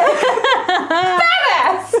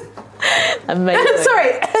 Badass! Amazing.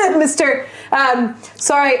 Sorry, Mr.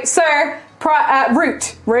 Sorry, sir.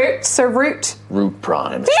 Root. Sir Root. Root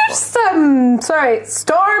Prime. There's sorry,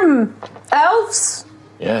 Storm Elves?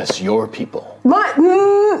 Yes, your people.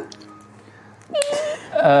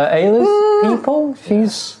 Ayla's people?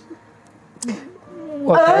 She's...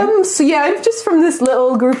 Okay. So yeah, I'm just from this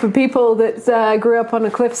little group of people that grew up on a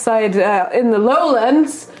cliffside in the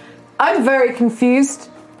lowlands. I'm very confused.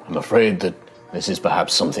 I'm afraid that this is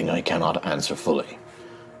perhaps something I cannot answer fully.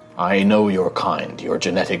 I know your kind, your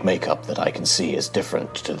genetic makeup that I can see is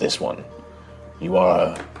different to this one. You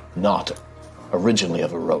are not originally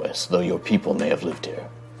of Aerois, though your people may have lived here.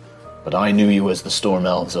 But I knew you as the Storm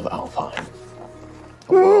Elves of Alfheim,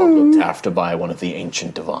 a world looked after by one of the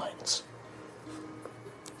ancient divines.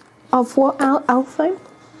 Of what? Alfheim?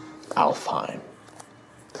 Alfheim.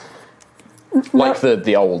 Like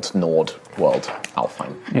the old Nord world,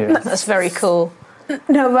 Alfheim. Yeah. That's very cool.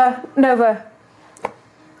 Nova.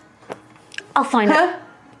 I'll find it.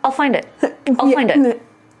 I'll find it.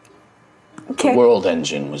 The World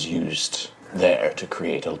Engine was used there to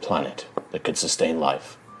create a planet that could sustain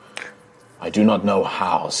life. I do not know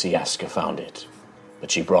how Siaska found it,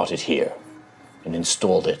 but she brought it here and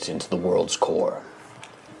installed it into the world's core.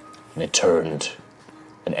 And it turned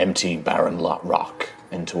an empty, barren rock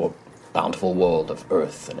into a bountiful world of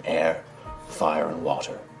earth and air, fire and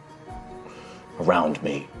water. Around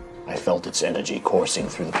me, I felt its energy coursing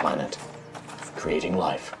through the planet, creating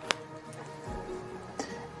life.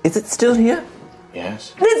 Is it still here?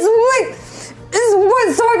 Yes. This is what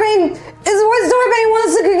Starbane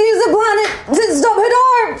wants to use the planet to stop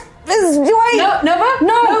Hadar. This is why.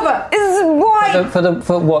 Nova. This is why.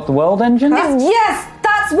 For what? The World Engine? Yes,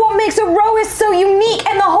 that's That's what makes Aerois so unique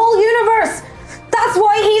in the whole universe. That's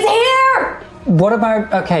why he's here. What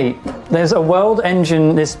about, okay, there's a world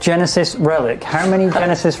engine, this Genesis relic. How many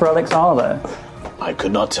Genesis relics are there? I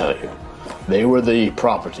could not tell you. They were the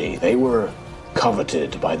property. They were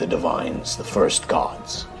coveted by the divines, the first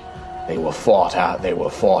gods. They were fought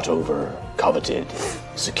over, coveted,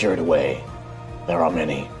 secured away. There are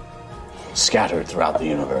many, scattered throughout the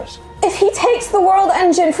universe. If he takes the world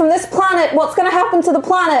engine from this planet, what's going to happen to the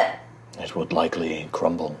planet? It would likely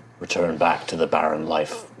crumble, return back to the barren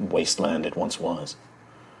life wasteland it once was.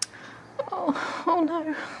 Oh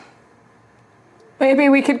no. Maybe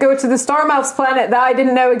we could go to the Stormouth's planet that I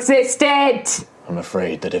didn't know existed. I'm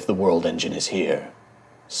afraid that if the world engine is here,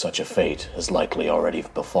 such a fate has likely already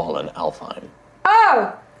befallen Alfheim.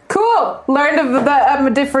 Oh, cool. Learned that I'm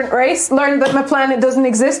a different race. Learned that my planet doesn't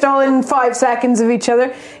exist, all in 5 seconds of each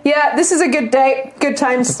other. Yeah, this is a good day. Good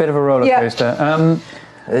times. It's a bit of a roller coaster.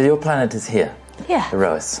 Your planet is here. Yeah.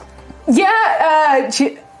 Aerois. Yeah,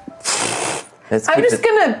 I'm just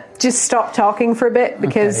gonna stop talking for a bit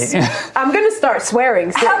because I'm gonna start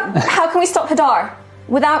swearing soon. How can we stop Hadar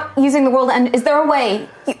without using the world engine? Is there a way?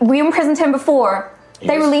 We imprisoned him before.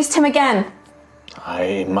 They released him again.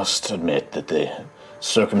 I must admit that the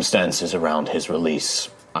circumstances around his release,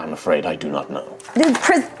 I'm afraid I do not know.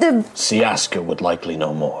 Siaska would likely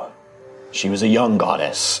know more. She was a young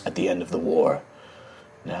goddess at the end of the war.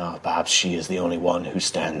 Now, perhaps she is the only one who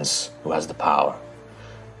has the power.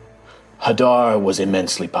 Hadar was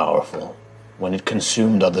immensely powerful. When it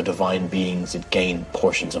consumed other divine beings, it gained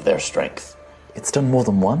portions of their strength. It's done more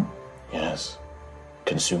than one? Yes.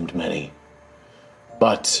 Consumed many.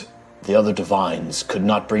 But the other divines could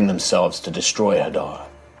not bring themselves to destroy Hadar,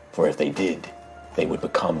 for if they did, they would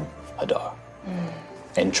become Hadar.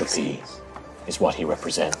 Entropy is what he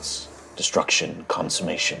represents. Destruction,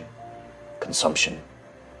 consummation, consumption.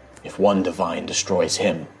 If one divine destroys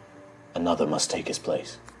him, another must take his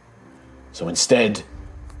place. So instead,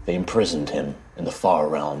 they imprisoned him in the far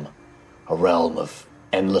realm, a realm of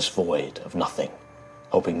endless void, of nothing,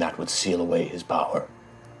 hoping that would seal away his power.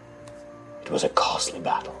 It was a costly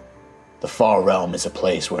battle. The far realm is a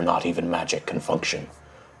place where not even magic can function.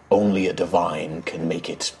 Only a divine can make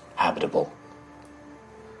it habitable.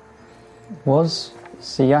 Was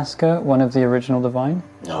Siaska one of the original divine?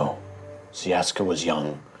 No. Siaska was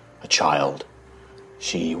young, a child.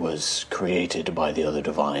 She was created by the other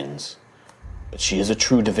divines. But she is a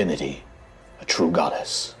true divinity, a true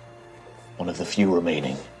goddess, one of the few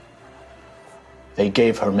remaining. They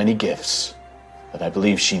gave her many gifts that I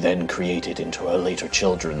believe she then created into her later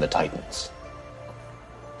children, the Titans.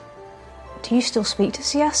 Do you still speak to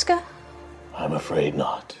Siaska? I'm afraid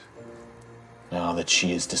not. Now that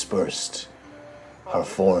she is dispersed, her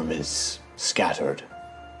form is scattered.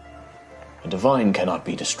 A divine cannot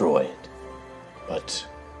be destroyed, but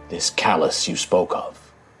this callous you spoke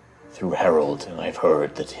of, through Herald, and I've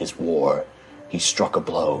heard that his war, he struck a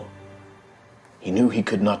blow. He knew he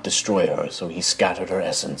could not destroy her, so he scattered her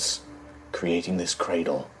essence, creating this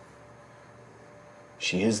cradle.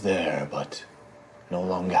 She is there, but no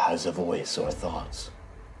longer has a voice or thoughts.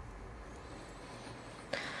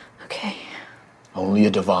 Okay. Only a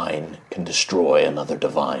divine can destroy another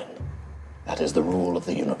divine. That is the rule of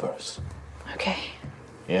the universe. Okay.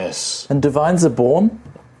 Yes. And divines are born?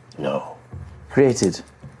 No. Created?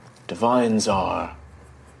 Divines are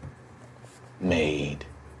made.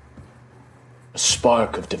 A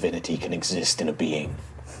spark of divinity can exist in a being.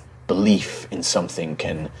 Belief in something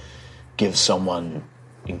can give someone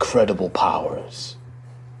incredible powers.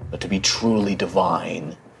 But to be truly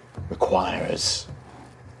divine requires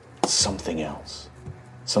something else.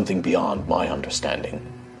 Something beyond my understanding.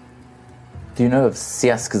 Do you know of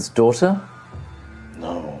Siaska's daughter?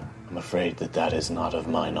 No, I'm afraid that is not of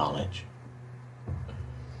my knowledge.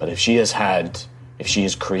 But if she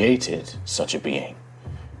has created such a being,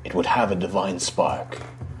 it would have a divine spark,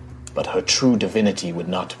 but her true divinity would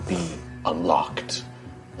not be unlocked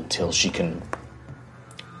until she can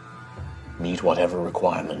meet whatever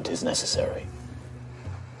requirement is necessary.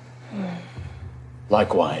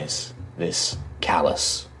 Likewise, this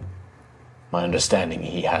Callus, my understanding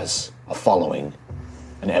he has a following,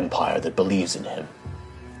 an empire that believes in him.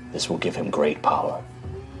 This will give him great power,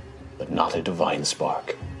 but not a divine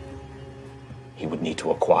spark. He would need to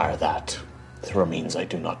acquire that through a means I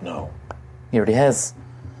do not know. He already has.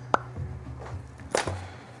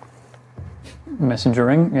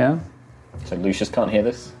 Messengering, yeah. So Lucius can't hear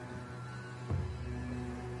this?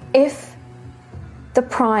 If the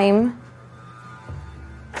Prime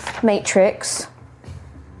Matrix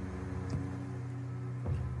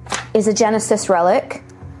is a Genesis relic,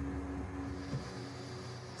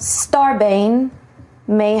 Starbane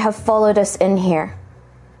may have followed us in here.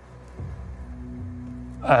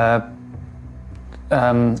 If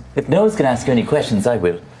no one's going to ask you any questions, I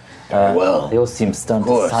will. Very well. They all seem stunned to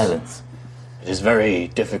course. silence. It is very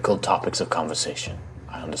difficult topics of conversation.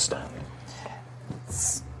 I understand.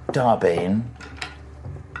 Starbane.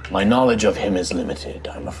 My knowledge of him is limited,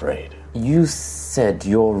 I'm afraid. You said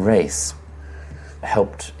your race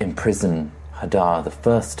helped imprison Hadar the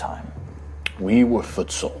first time. We were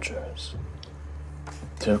foot soldiers.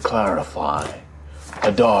 To clarify,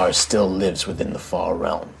 Hadar still lives within the far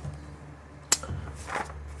realm.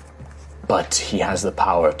 But he has the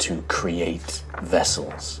power to create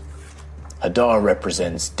vessels. Hadar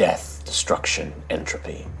represents death, destruction,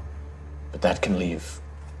 entropy. But that can leave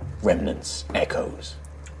remnants, echoes,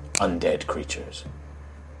 undead creatures.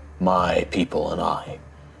 My people and I,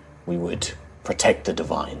 we would protect the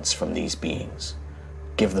divines from these beings.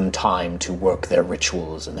 Give them time to work their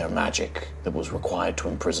rituals and their magic that was required to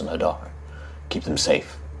imprison Hadar. Keep them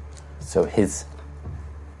safe. So his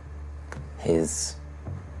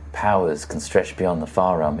powers can stretch beyond the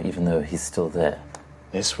far realm, even though he's still there.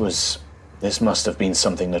 This must have been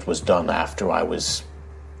something that was done after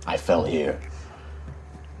I fell here.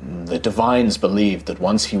 The divines believed that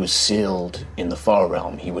once he was sealed in the far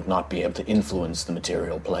realm, he would not be able to influence the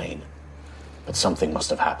material plane. But something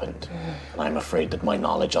must have happened, and I'm afraid that my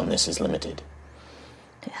knowledge on this is limited.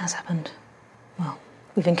 It has happened. Well,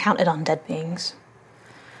 we've encountered undead beings.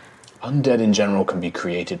 Undead in general can be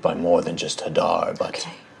created by more than just Hadar, but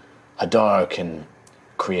Hadar can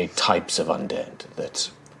create types of undead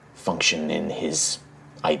that function in his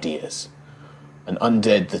ideas. An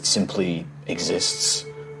undead that simply exists,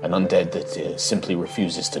 an undead that simply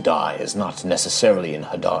refuses to die, is not necessarily in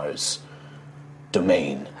Hadar's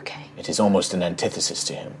domain. It is almost an antithesis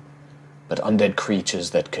to him. But undead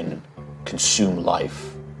creatures that can consume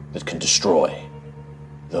life, that can destroy,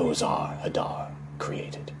 those are Hadar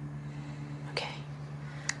created.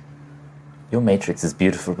 Your matrix is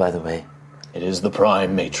beautiful, by the way. It is the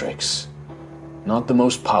Prime Matrix. Not the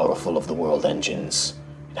most powerful of the world engines.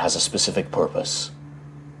 It has a specific purpose,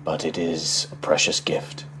 but it is a precious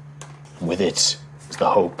gift. With it is the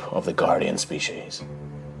hope of the Guardian species.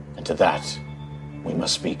 And to that, we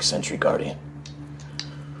must speak, Sentry Guardian.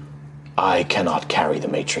 I cannot carry the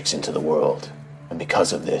Matrix into the world, and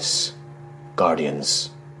because of this,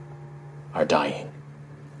 Guardians are dying.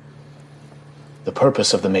 The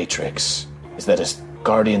purpose of the Matrix is that a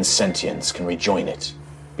Guardian's sentience can rejoin it,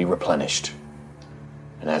 be replenished.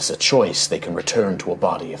 And as a choice, they can return to a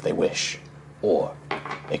body if they wish, or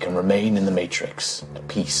they can remain in the Matrix at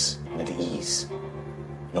peace and at ease.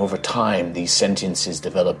 And over time, these sentiences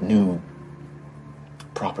develop new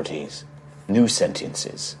properties, new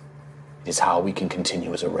sentiences. It is how we can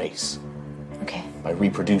continue as a race. By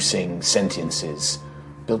reproducing sentiences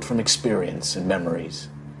built from experience and memories,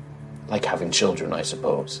 like having children, I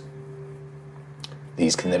suppose.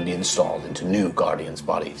 These can then be installed into new Guardians'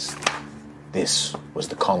 bodies. This was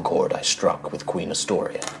the concord I struck with Queen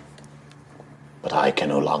Astoria. But I can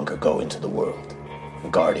no longer go into the world. The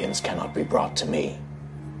Guardians cannot be brought to me.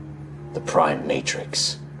 The Prime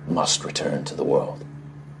Matrix must return to the world.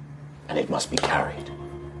 And it must be carried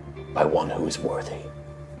by one who is worthy.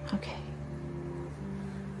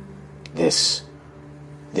 This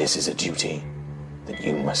is a duty that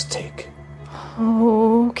you must take.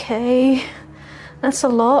 Okay. That's a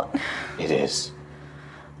lot. It is.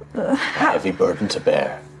 A heavy burden to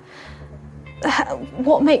bear.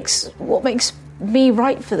 What makes me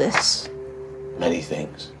right for this? Many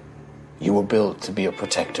things. You were built to be a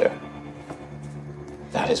protector.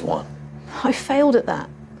 That is one. I failed at that.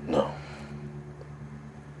 No.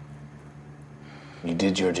 You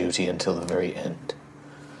did your duty until the very end.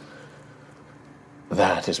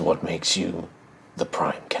 That is what makes you the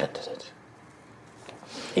prime candidate.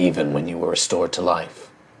 Even when you were restored to life,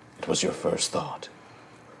 it was your first thought.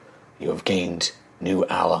 You have gained new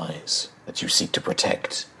allies that you seek to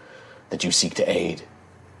protect, that you seek to aid.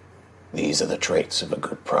 These are the traits of a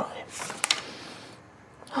good prime.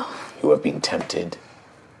 You have been tempted.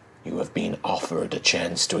 You have been offered a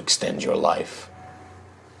chance to extend your life,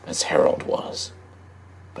 as Harold was,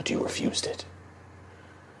 but you refused it.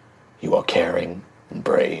 You are caring and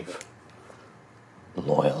brave,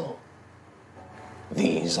 loyal.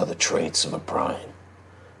 These are the traits of a prime,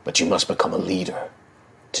 but you must become a leader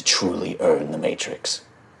to truly earn the Matrix.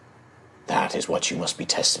 That is what you must be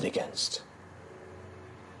tested against.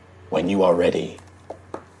 When you are ready,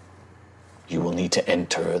 you will need to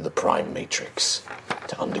enter the Prime Matrix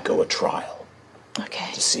to undergo a trial.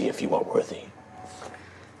 To see if you are worthy.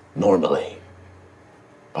 Normally,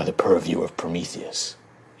 by the purview of Prometheus,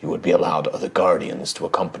 you would be allowed other guardians to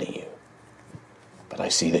accompany you. But I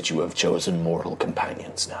see that you have chosen mortal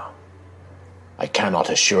companions now. I cannot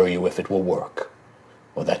assure you if it will work,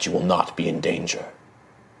 or that you will not be in danger.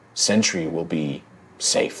 Sentry will be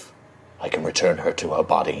safe. I can return her to her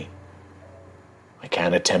body. I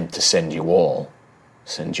can attempt to send your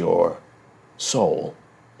soul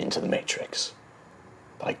into the Matrix.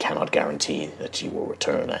 But I cannot guarantee that you will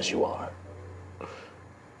return as you are.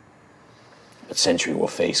 But Sentry will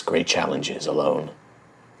face great challenges alone.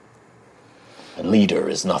 A leader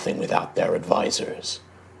is nothing without their advisors,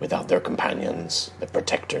 without their companions, their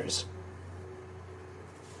protectors.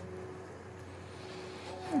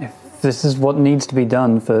 If this is what needs to be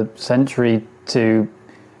done for Sentry to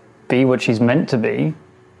be what she's meant to be,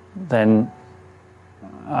 then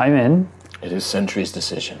I'm in. It is Sentry's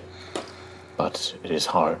decision, but it is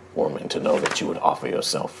heartwarming to know that you would offer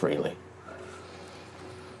yourself freely.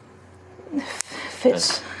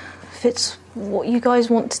 If it's what you guys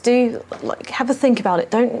want to do, like, have a think about it.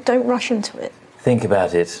 Don't rush into it. Think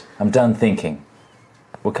about it. I'm done thinking.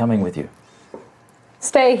 We're coming with you.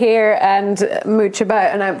 Stay here and mooch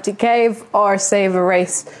about an empty cave, or save a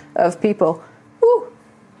race of people. Ooh,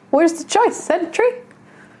 where's the choice, Sentry?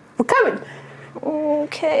 We're coming.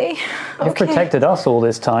 Okay. You've protected us all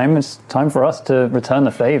this time. It's time for us to return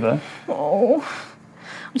the favour. Oh,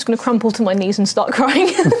 I'm just going to crumple to my knees and start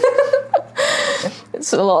crying.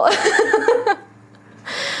 It's a lot.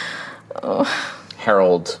 Oh.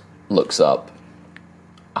 Harold looks up.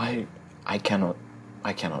 I cannot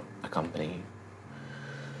accompany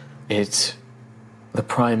you. The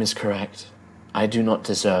Prime is correct. I do not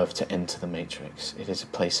deserve to enter the Matrix. It is a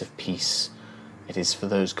place of peace. It is for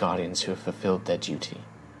those guardians who have fulfilled their duty.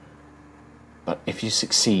 But if you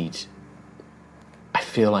succeed, I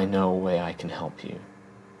feel I know a way I can help you.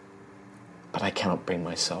 But I cannot bring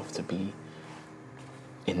myself to be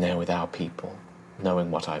in there with our people,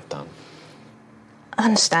 knowing what I've done. I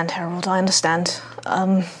understand, Harold, I understand.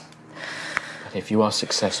 But if you are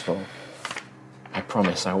successful, I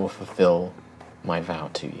promise I will fulfill my vow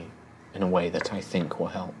to you in a way that I think will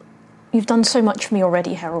help. You've done so much for me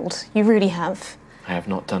already, Harold. You really have. I have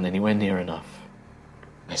not done anywhere near enough.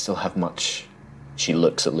 I still have much. She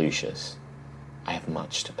looks at Lucius. I have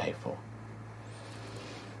much to pay for.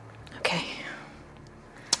 Okay.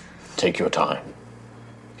 Take your time.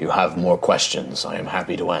 If you have more questions, I am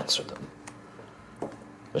happy to answer them.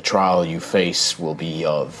 The trial you face will be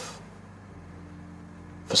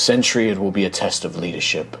for Sentry, it will be a test of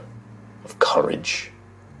leadership, of courage,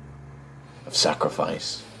 of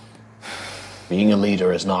sacrifice. Being a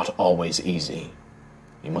leader is not always easy.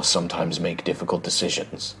 You must sometimes make difficult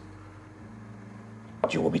decisions.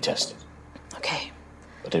 You will be tested. Okay.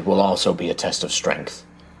 But it will also be a test of strength,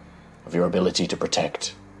 of your ability to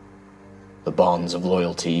protect the bonds of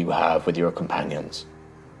loyalty you have with your companions.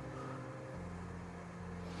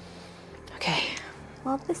 Okay.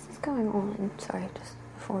 While this is going on, sorry, just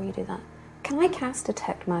before you do that, can I cast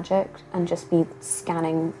Detect Magic and just be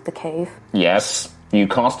scanning the cave? Yes, you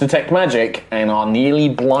cast Detect Magic and are nearly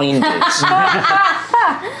blinded.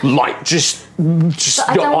 Like, just But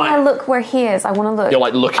I don't want to look where he is. I want to look. You're,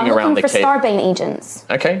 like, looking around the for cave. Starbane agents.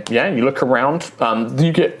 Okay, yeah, you look around.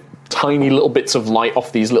 You get tiny little bits of light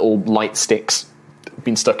off these little light sticks that have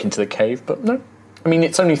been stuck into the cave, but no. I mean,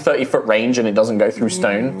 it's only 30-foot range and it doesn't go through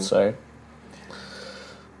stone, so...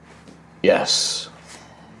 Yes.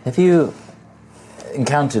 Have you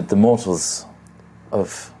encountered the mortals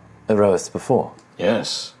of Aerois before?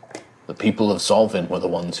 Yes. The people of Solvent were the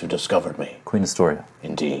ones who discovered me. Queen Astoria.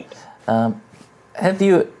 Indeed. Have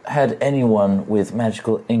you had anyone with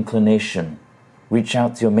magical inclination reach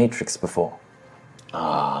out to your matrix before? He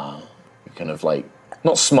kind of like,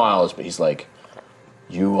 not smiles, but he's like,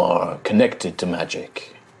 you are connected to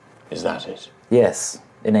magic. Is that it? Yes,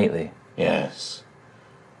 innately. Yes.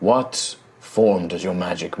 What form does your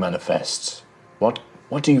magic manifest? What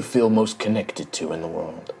do you feel most connected to in the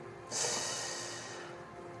world?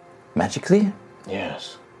 Magically?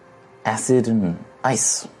 Yes. Acid and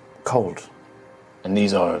ice. Cold. And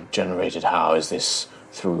these are generated how? Is this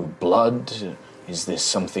through blood? Is this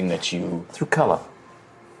something that you... Through color.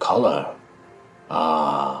 Color?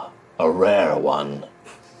 Ah, a rare one.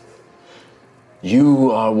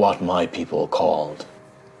 You are what my people called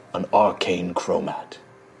an arcane chromat.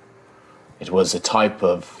 It was a type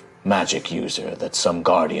of magic user that some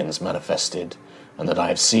guardians manifested, and that I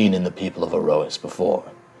have seen in the people of Aerois before.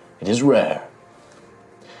 It is rare.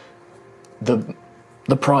 The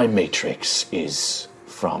Prime Matrix is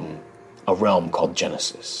from a realm called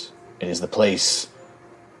Genesis. It is the place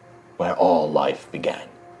where all life began,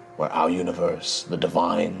 where our universe, the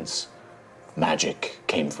divines, magic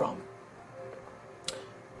came from.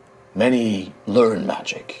 Many learn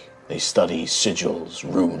magic. They study sigils,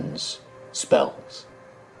 runes, spells.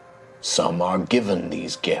 Some are given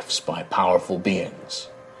these gifts by powerful beings,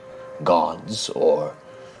 gods or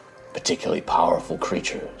particularly powerful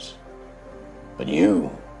creatures. But you,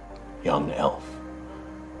 young elf,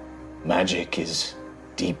 magic is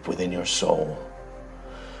deep within your soul.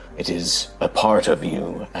 It is a part of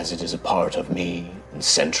you as it is a part of me and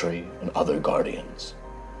Sentry and other guardians.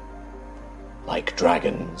 Like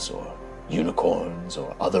dragons or unicorns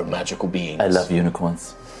or other magical beings. I love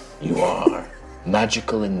unicorns. You are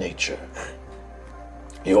magical in nature.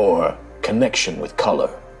 Your connection with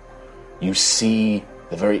color. You see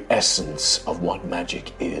the very essence of what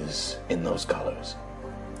magic is in those colors.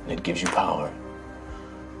 And it gives you power.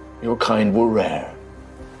 Your kind were rare,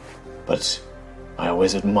 but I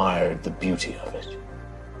always admired the beauty of it.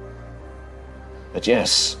 But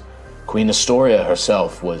yes, Queen Astoria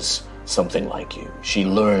herself was something like you. She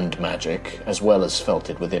learned magic as well as felt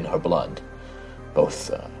it within her blood,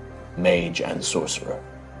 both mage and sorcerer.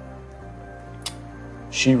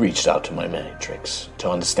 She reached out to my matrix to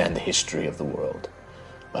understand the history of the world,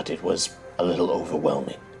 but it was a little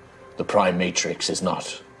overwhelming. The Prime Matrix is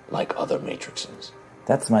not like other matrices.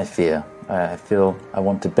 That's my fear. I feel I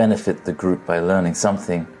want to benefit the group by learning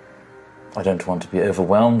something. I don't want to be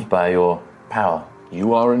overwhelmed by your power.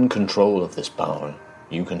 You are in control of this power.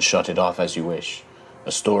 You can shut it off as you wish.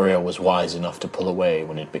 Astoria was wise enough to pull away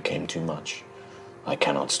when it became too much. I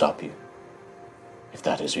cannot stop you, if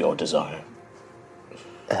that is your desire.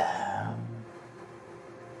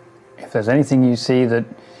 If there's anything you see that...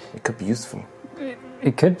 It could be useful.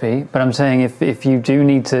 It could be, but I'm saying if you do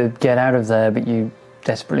need to get out of there, but you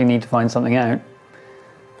desperately need to find something out...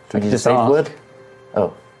 Do we need a safe word?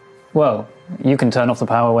 Oh. Well, you can turn off the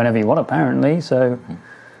power whenever you want, apparently, so...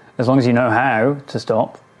 As long as you know how to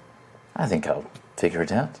stop. I think I'll figure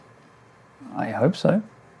it out. I hope so.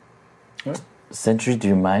 Sentry, do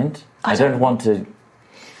you mind? I don't want to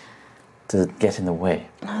get in the way.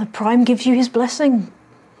 The Prime gives you his blessing.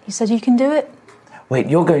 He said you can do it. Wait,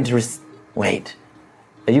 you're going to... Wait.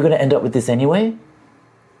 Are you going to end up with this anyway?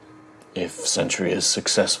 If Sentry is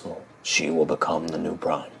successful, she will become the new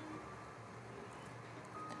Prime.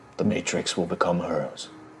 The Matrix will become hers.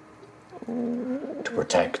 To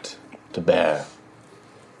protect, to bear.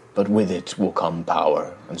 But with it will come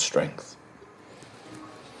power and strength.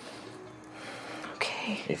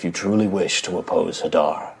 Okay. If you truly wish to oppose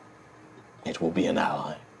Hadar, it will be an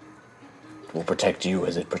ally. It will protect you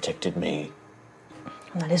as it protected me.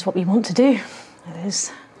 And that is what we want to do. That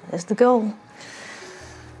is the goal.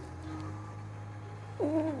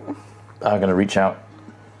 I'm going to reach out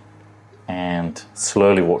and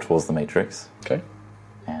slowly walk towards the Matrix. Okay.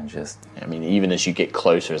 And just... I mean, even as you get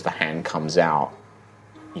closer, as the hand comes out,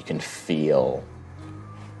 you can feel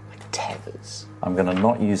like tethers. I'm going to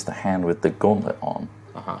not use the hand with the gauntlet on,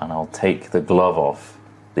 and I'll take the glove off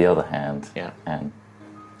the other hand and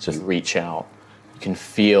just reach out. You can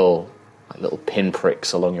feel like little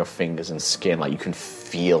pinpricks along your fingers and skin, like you can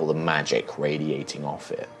feel the magic radiating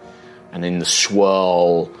off it. And in the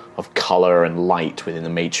swirl of colour and light within the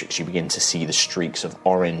Matrix, you begin to see the streaks of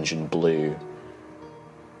orange and blue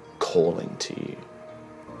calling to you.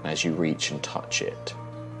 As you reach and touch it,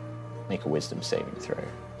 make a wisdom saving throw.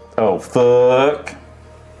 Oh, fuck.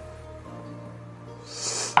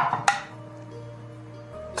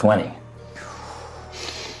 20.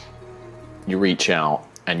 You reach out,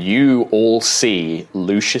 and you all see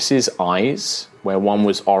Lucius's eyes, where one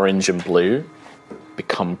was orange and blue,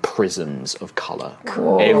 become prisms of colour.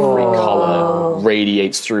 Cool. Every colour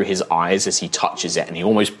radiates through his eyes as he touches it, and he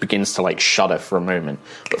almost begins to shudder for a moment.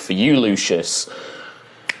 But for you, Lucius,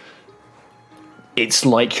 it's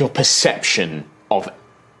like your perception of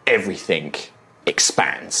everything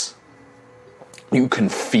expands. You can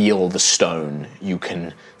feel the stone, you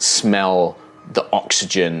can smell the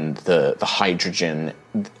oxygen, the hydrogen,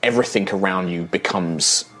 everything around you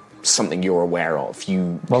becomes something you're aware of.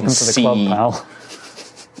 Welcome to the club, pal.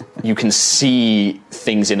 You can see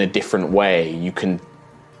things in a different way. You can,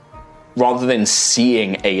 rather than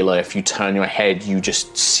seeing Ayla, if you turn your head, you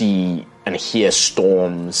just see and hear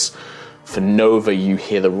storms. For Nova, you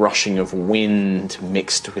hear the rushing of wind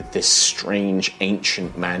mixed with this strange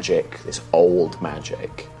ancient magic, this old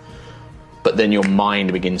magic. But then your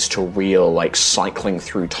mind begins to reel, like cycling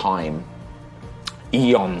through time.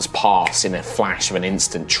 Eons pass in a flash of an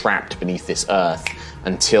instant, trapped beneath this earth,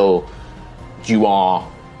 until you are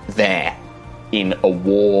there in a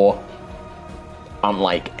war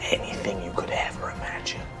unlike anything you could ever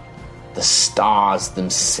imagine. The stars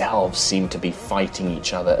themselves seem to be fighting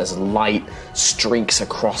each other as light streaks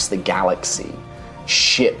across the galaxy.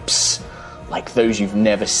 Ships like those you've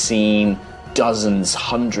never seen, dozens,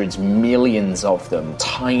 hundreds, millions of them,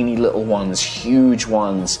 tiny little ones, huge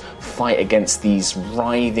ones, fight against these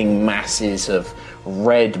writhing masses of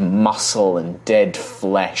red muscle and dead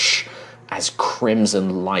flesh as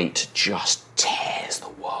crimson light just tears the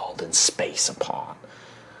world and space apart.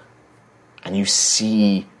 And you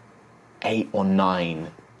see 8 or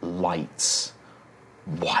 9 lights,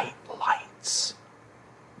 white lights,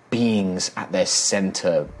 beings at their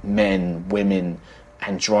center, men, women,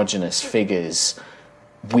 androgynous figures,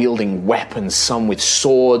 wielding weapons, some with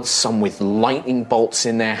swords, some with lightning bolts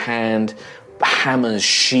in their hand, hammers,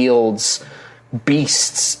 shields,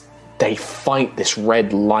 beasts. They fight this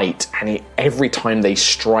red light, and every time they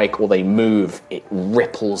strike or they move, it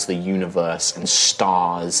ripples the universe, and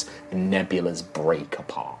stars and nebulas break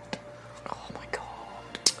apart.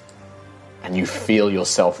 And you feel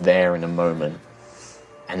yourself there in a moment.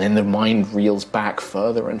 And then the mind reels back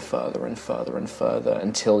further and further and further and further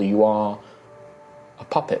until you are a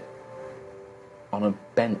puppet on a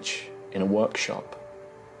bench in a workshop.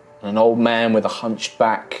 And an old man with a hunched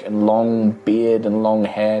back and long beard and long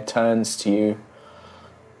hair turns to you.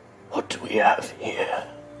 "What do we have here?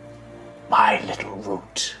 My little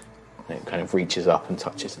root." And it kind of reaches up and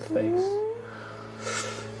touches the face.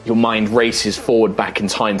 Your mind races forward back in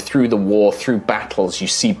time through the war, through battles. You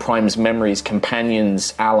see Prime's memories,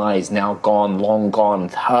 companions, allies now gone, long gone,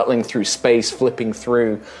 hurtling through space, flipping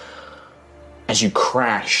through. As you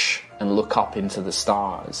crash and look up into the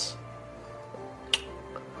stars.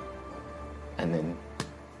 And then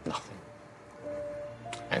nothing.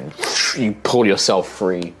 And you pull yourself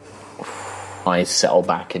free. Eyes settle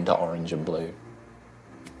back into orange and blue.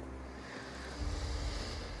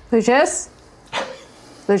 Lucius?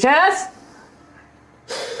 Lucius?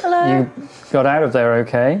 Hello? You got out of there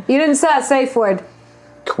okay? You didn't say a safe word.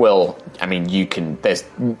 Quill, I mean, you can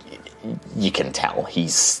tell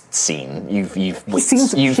he's seen. You've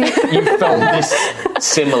felt this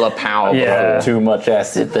similar power before. Too much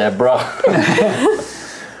acid there, bro.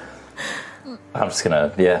 I'm just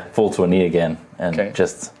gonna, fall to a knee again and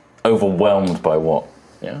just overwhelmed by what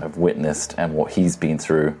I've witnessed and what he's been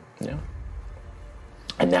through. Yeah.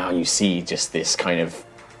 And now you see just this kind of,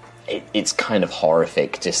 it's kind of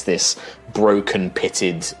horrific, just this broken,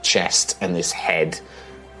 pitted chest and this head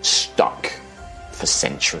stuck for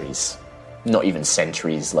centuries. Not even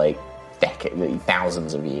centuries, like decades,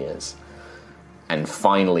 thousands of years. And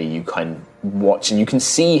finally you kind of watch, and you can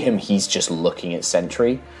see him, he's just looking at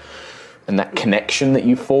Sentry. And that connection that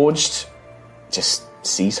you forged just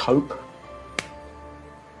sees hope.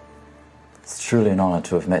 It's truly an honor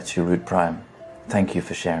to have met you, Root Prime. Thank you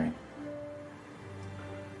for sharing.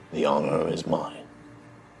 The honor is mine.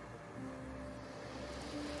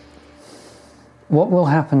 What will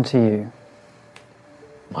happen to you?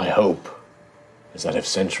 My hope is that if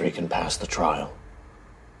Sentry can pass the trial,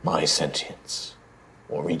 my sentience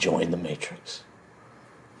will rejoin the Matrix.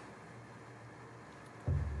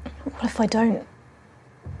 What if I don't?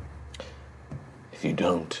 If you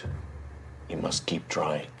don't, you must keep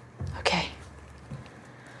trying. Okay.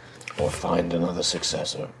 Or find another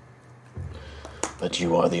successor. But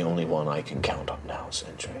you are the only one I can count on now,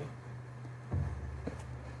 Sentry.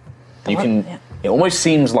 You can. Yeah. It almost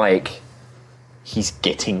seems like he's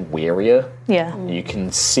getting wearier. Yeah. You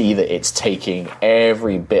can see that it's taking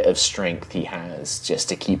every bit of strength he has just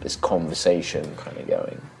to keep this conversation kind of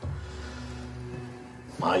going.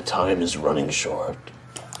 My time is running short,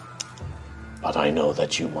 but I know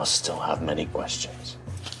that you must still have many questions.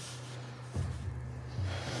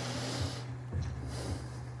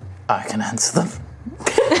 I can answer them.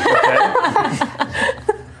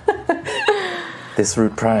 This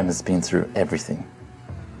Root Prime has been through everything.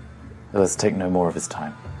 Let's take no more of his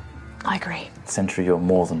time. I agree. Sentry, you're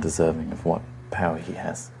more than deserving of what power he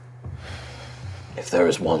has. If there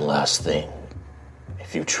is one last thing,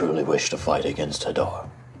 if you truly wish to fight against Hadar,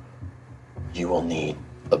 you will need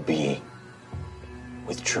a being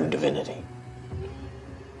with true divinity.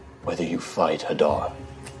 Whether you fight Hadar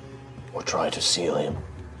or try to seal him,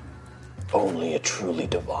 only a truly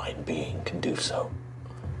divine being can do so.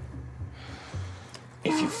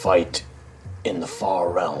 If you fight in the far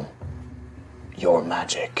realm, your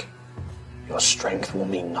magic, your strength will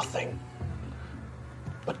mean nothing.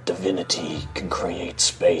 But divinity can create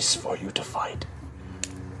space for you to fight.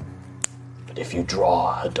 But if you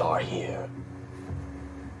draw Hadar here,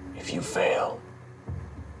 if you fail,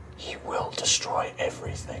 he will destroy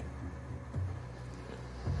everything.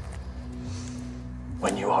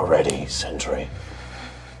 When you are ready, Sentry,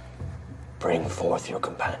 Bring forth your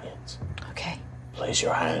companions. Okay. Place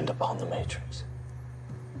your hand upon the matrix.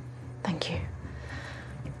 Thank you.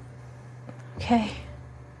 Okay.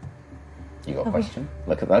 You got a question?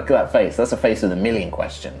 Look at that face. That's a face with a million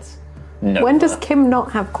questions. No. When does Kim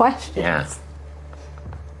not have questions? Yeah.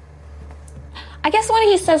 I guess when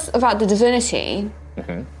he says about the divinity,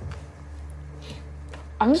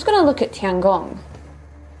 I'm just going to look at Tiangong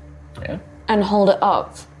Yeah. and hold it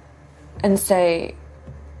up and say,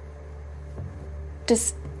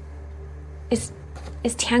 is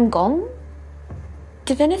Tiangong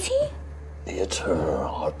divinity? The Eternal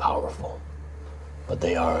are powerful, but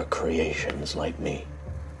they are creations like me.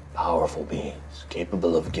 Powerful beings,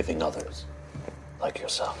 capable of giving others, like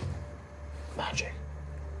yourself, magic.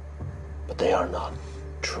 But they are not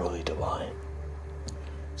truly divine.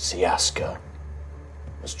 Siaska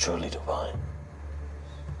was truly divine.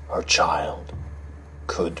 Her child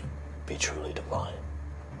could be truly divine.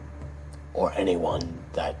 Or anyone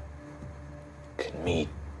that can meet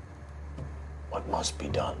what must be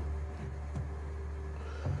done.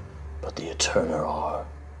 But the Eternal are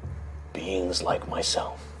beings like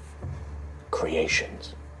myself,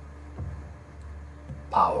 creations,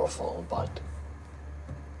 powerful but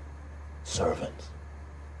servants.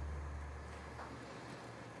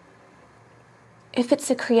 If it's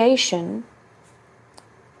a creation,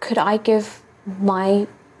 could I give my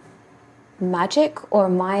magic or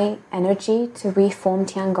my energy to reform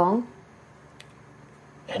Tiangong?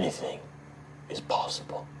 Anything is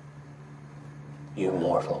possible. You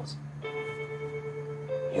mortals,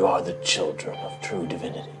 you are the children of true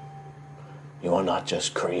divinity. You are not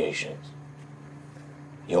just creations.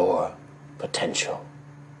 Your potential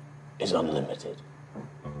is unlimited.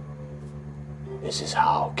 This is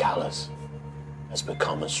how Callus has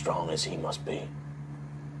become as strong as he must be.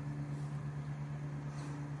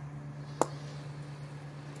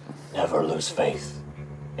 Never lose faith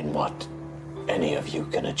in what any of you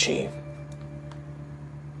can achieve.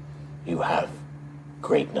 You have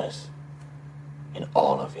greatness in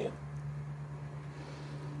all of you.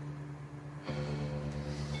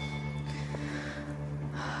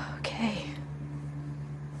 Okay.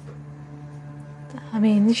 I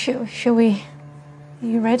mean, shall we... Are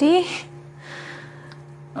you ready?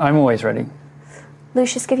 I'm always ready.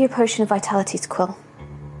 Lucius, give your potion of vitality to Quill.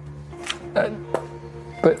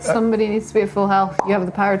 But somebody needs to be at full health. You have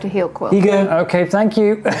the power to heal Quill. You go. Okay, thank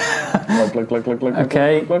you. Look.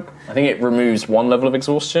 Okay. Look. I think it removes one level of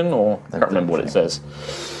exhaustion, or I can't remember what it says.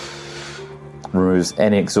 Removes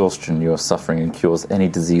any exhaustion you are suffering and cures any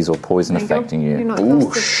disease or poison affecting you. You're not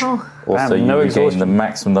exhausted at all. Also, Bam, you no regain exhaustion. the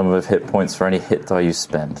maximum number of hit points for any hit die you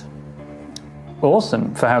spend.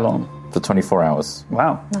 Awesome. For how long? For 24 hours.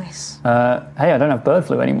 Wow. Nice. Hey, I don't have bird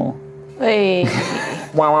flu anymore. Hey.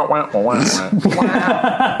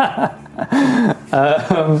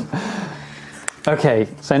 Okay,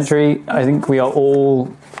 Sentry, I think we are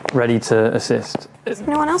all ready to assist. Has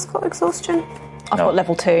anyone else got exhaustion? I've got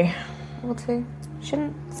level 2. Level 2.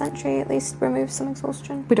 Shouldn't Sentry at least remove some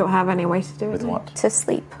exhaustion? We don't have any way to do it. With what? To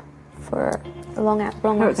sleep for a long I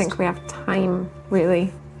don't rest. think we have time,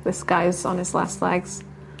 really. This guy's on his last legs.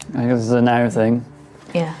 I guess this is a now thing.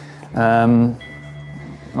 Yeah.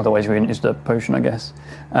 Otherwise, we wouldn't use the potion, I guess.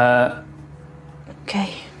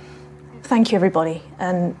 Okay. Thank you, everybody.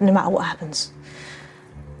 And no matter what happens,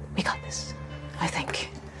 we got this, I think.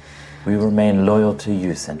 We remain loyal to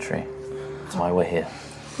you, Sentry. That's why we're here.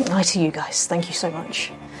 Hi to you guys. Thank you so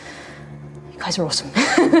much. You guys are awesome.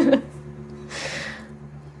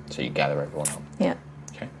 So you gather everyone up. Yeah.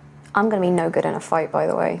 Okay. I'm going to be no good in a fight, by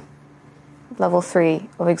the way. Level 3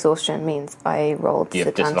 of exhaustion means I rolled You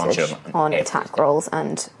have disadvantage disadvantage on on attack rolls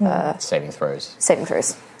and saving throws. saving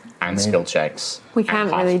throws. And skill checks. We and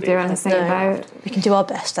can't pass really speed. do anything No. about it. We can do our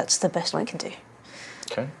best. That's the best we can do.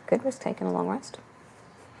 Okay. Good risk taking a long rest.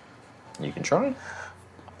 You can try.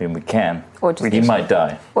 I mean, we can. Or just He might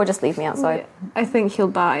die. Or just leave me outside. I think he'll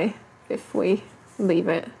die if we leave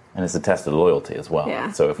it. And it's a test of loyalty as well.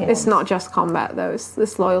 Yeah. So if It's not just combat, though. It's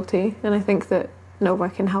this loyalty. And I think that Nova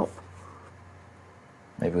can help.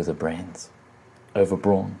 Maybe with the brains. Over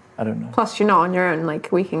brawn. I don't know. Plus, you're not on your own.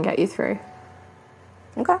 Like, we can get you through.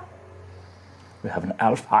 Okay. We have an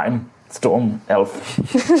Alfheim storm elf.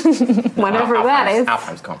 Whenever that is.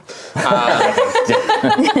 Alfheim's gone.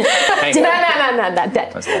 No,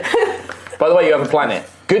 dead. That's dead. By the way, you have a planet.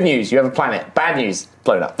 Good news, you have a planet. Bad news,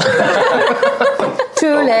 blown up.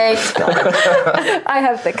 Too late. I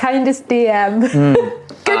have the kindest DM.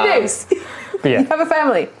 Good news. But yeah, You have a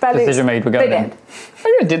family. Bad news. decision made. We're going They in. did.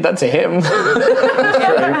 I did that to him.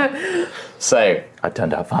 True. So, I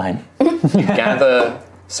turned out fine. you gather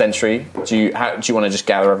Sentry, do you want to just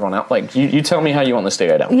gather everyone out? Like, you tell me how you want this to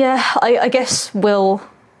go down. Yeah, I guess I'll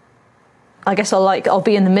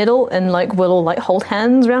be in the middle, and like we'll all like hold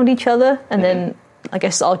hands around each other, and then I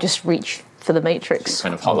guess I'll just reach for the matrix. So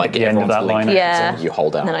kind of hold like everyone's linked, yeah. and you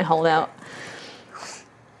hold out. And then I hold out.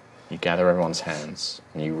 You gather everyone's hands,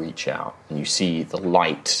 and you reach out, and you see the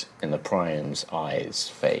light in the Priam's eyes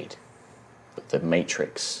fade, but the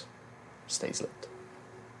matrix stays lit.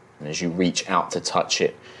 And as you reach out to touch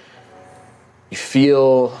it, you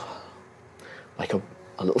feel like a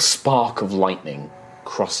little spark of lightning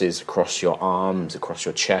crosses across your arms, across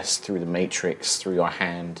your chest, through the matrix, through your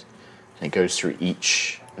hand, and it goes through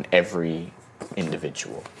each and every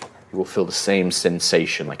individual. You will feel the same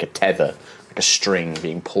sensation, like a tether, like a string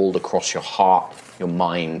being pulled across your heart, your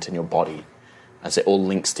mind, and your body as it all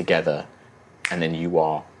links together, and then you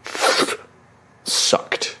are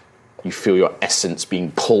sucked. You feel your essence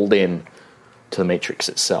being pulled in to the matrix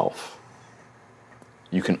itself.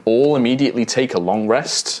 You can all immediately take a long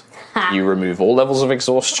rest. You remove all levels of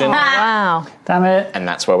exhaustion. Oh, wow. Damn it. And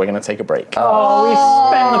that's where we're going to take a break. Oh, we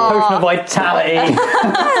spent the potion of vitality.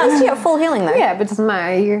 Unless you have full healing though. Yeah, but it doesn't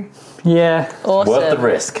matter. Yeah. Awesome. Worth the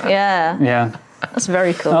risk. Yeah. Yeah. That's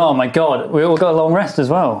very cool. Oh my god, we all got a long rest as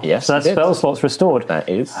well. Yes, so that we did. spell slot's restored. That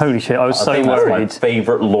is. Holy shit, I was so think that's my worried.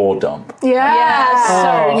 favourite lore dump. Yeah.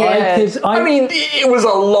 Oh, good. I mean, it was a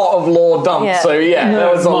lot of lore dump, Yeah. so yeah, there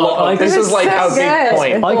was a lot of... This is like so our big good.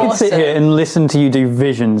 point. I could sit here and listen to you do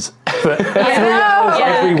visions for 3 hours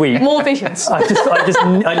every week. More visions.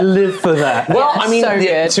 I live for that. Well, I mean, so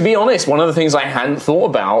good. to be honest, one of the things I hadn't thought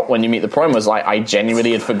about when you meet the Prime was like, I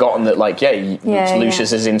genuinely had forgotten that, like, Lucius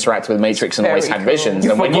has interacted with Matrix and always had visions.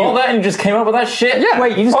 You And when forgot that and you just came up with that shit? Yeah.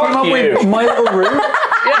 Wait, you just came up with My Little Room?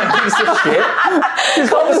 Yeah, piece of shit.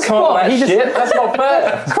 Just come up with that shit. That's not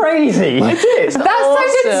fair. Crazy. I did.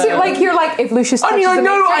 That sounded like you're like, if Lucius touches I the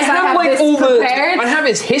know, I Matrix, have like this all prepared. I have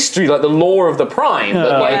his history, like the lore of the Prime,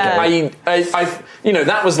 but like I you know,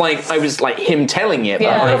 that was like I was like him telling it,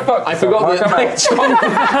 but I forgot that like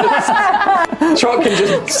Trot can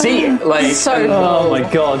just see it. Like So cool. Oh my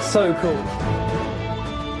god, so cool.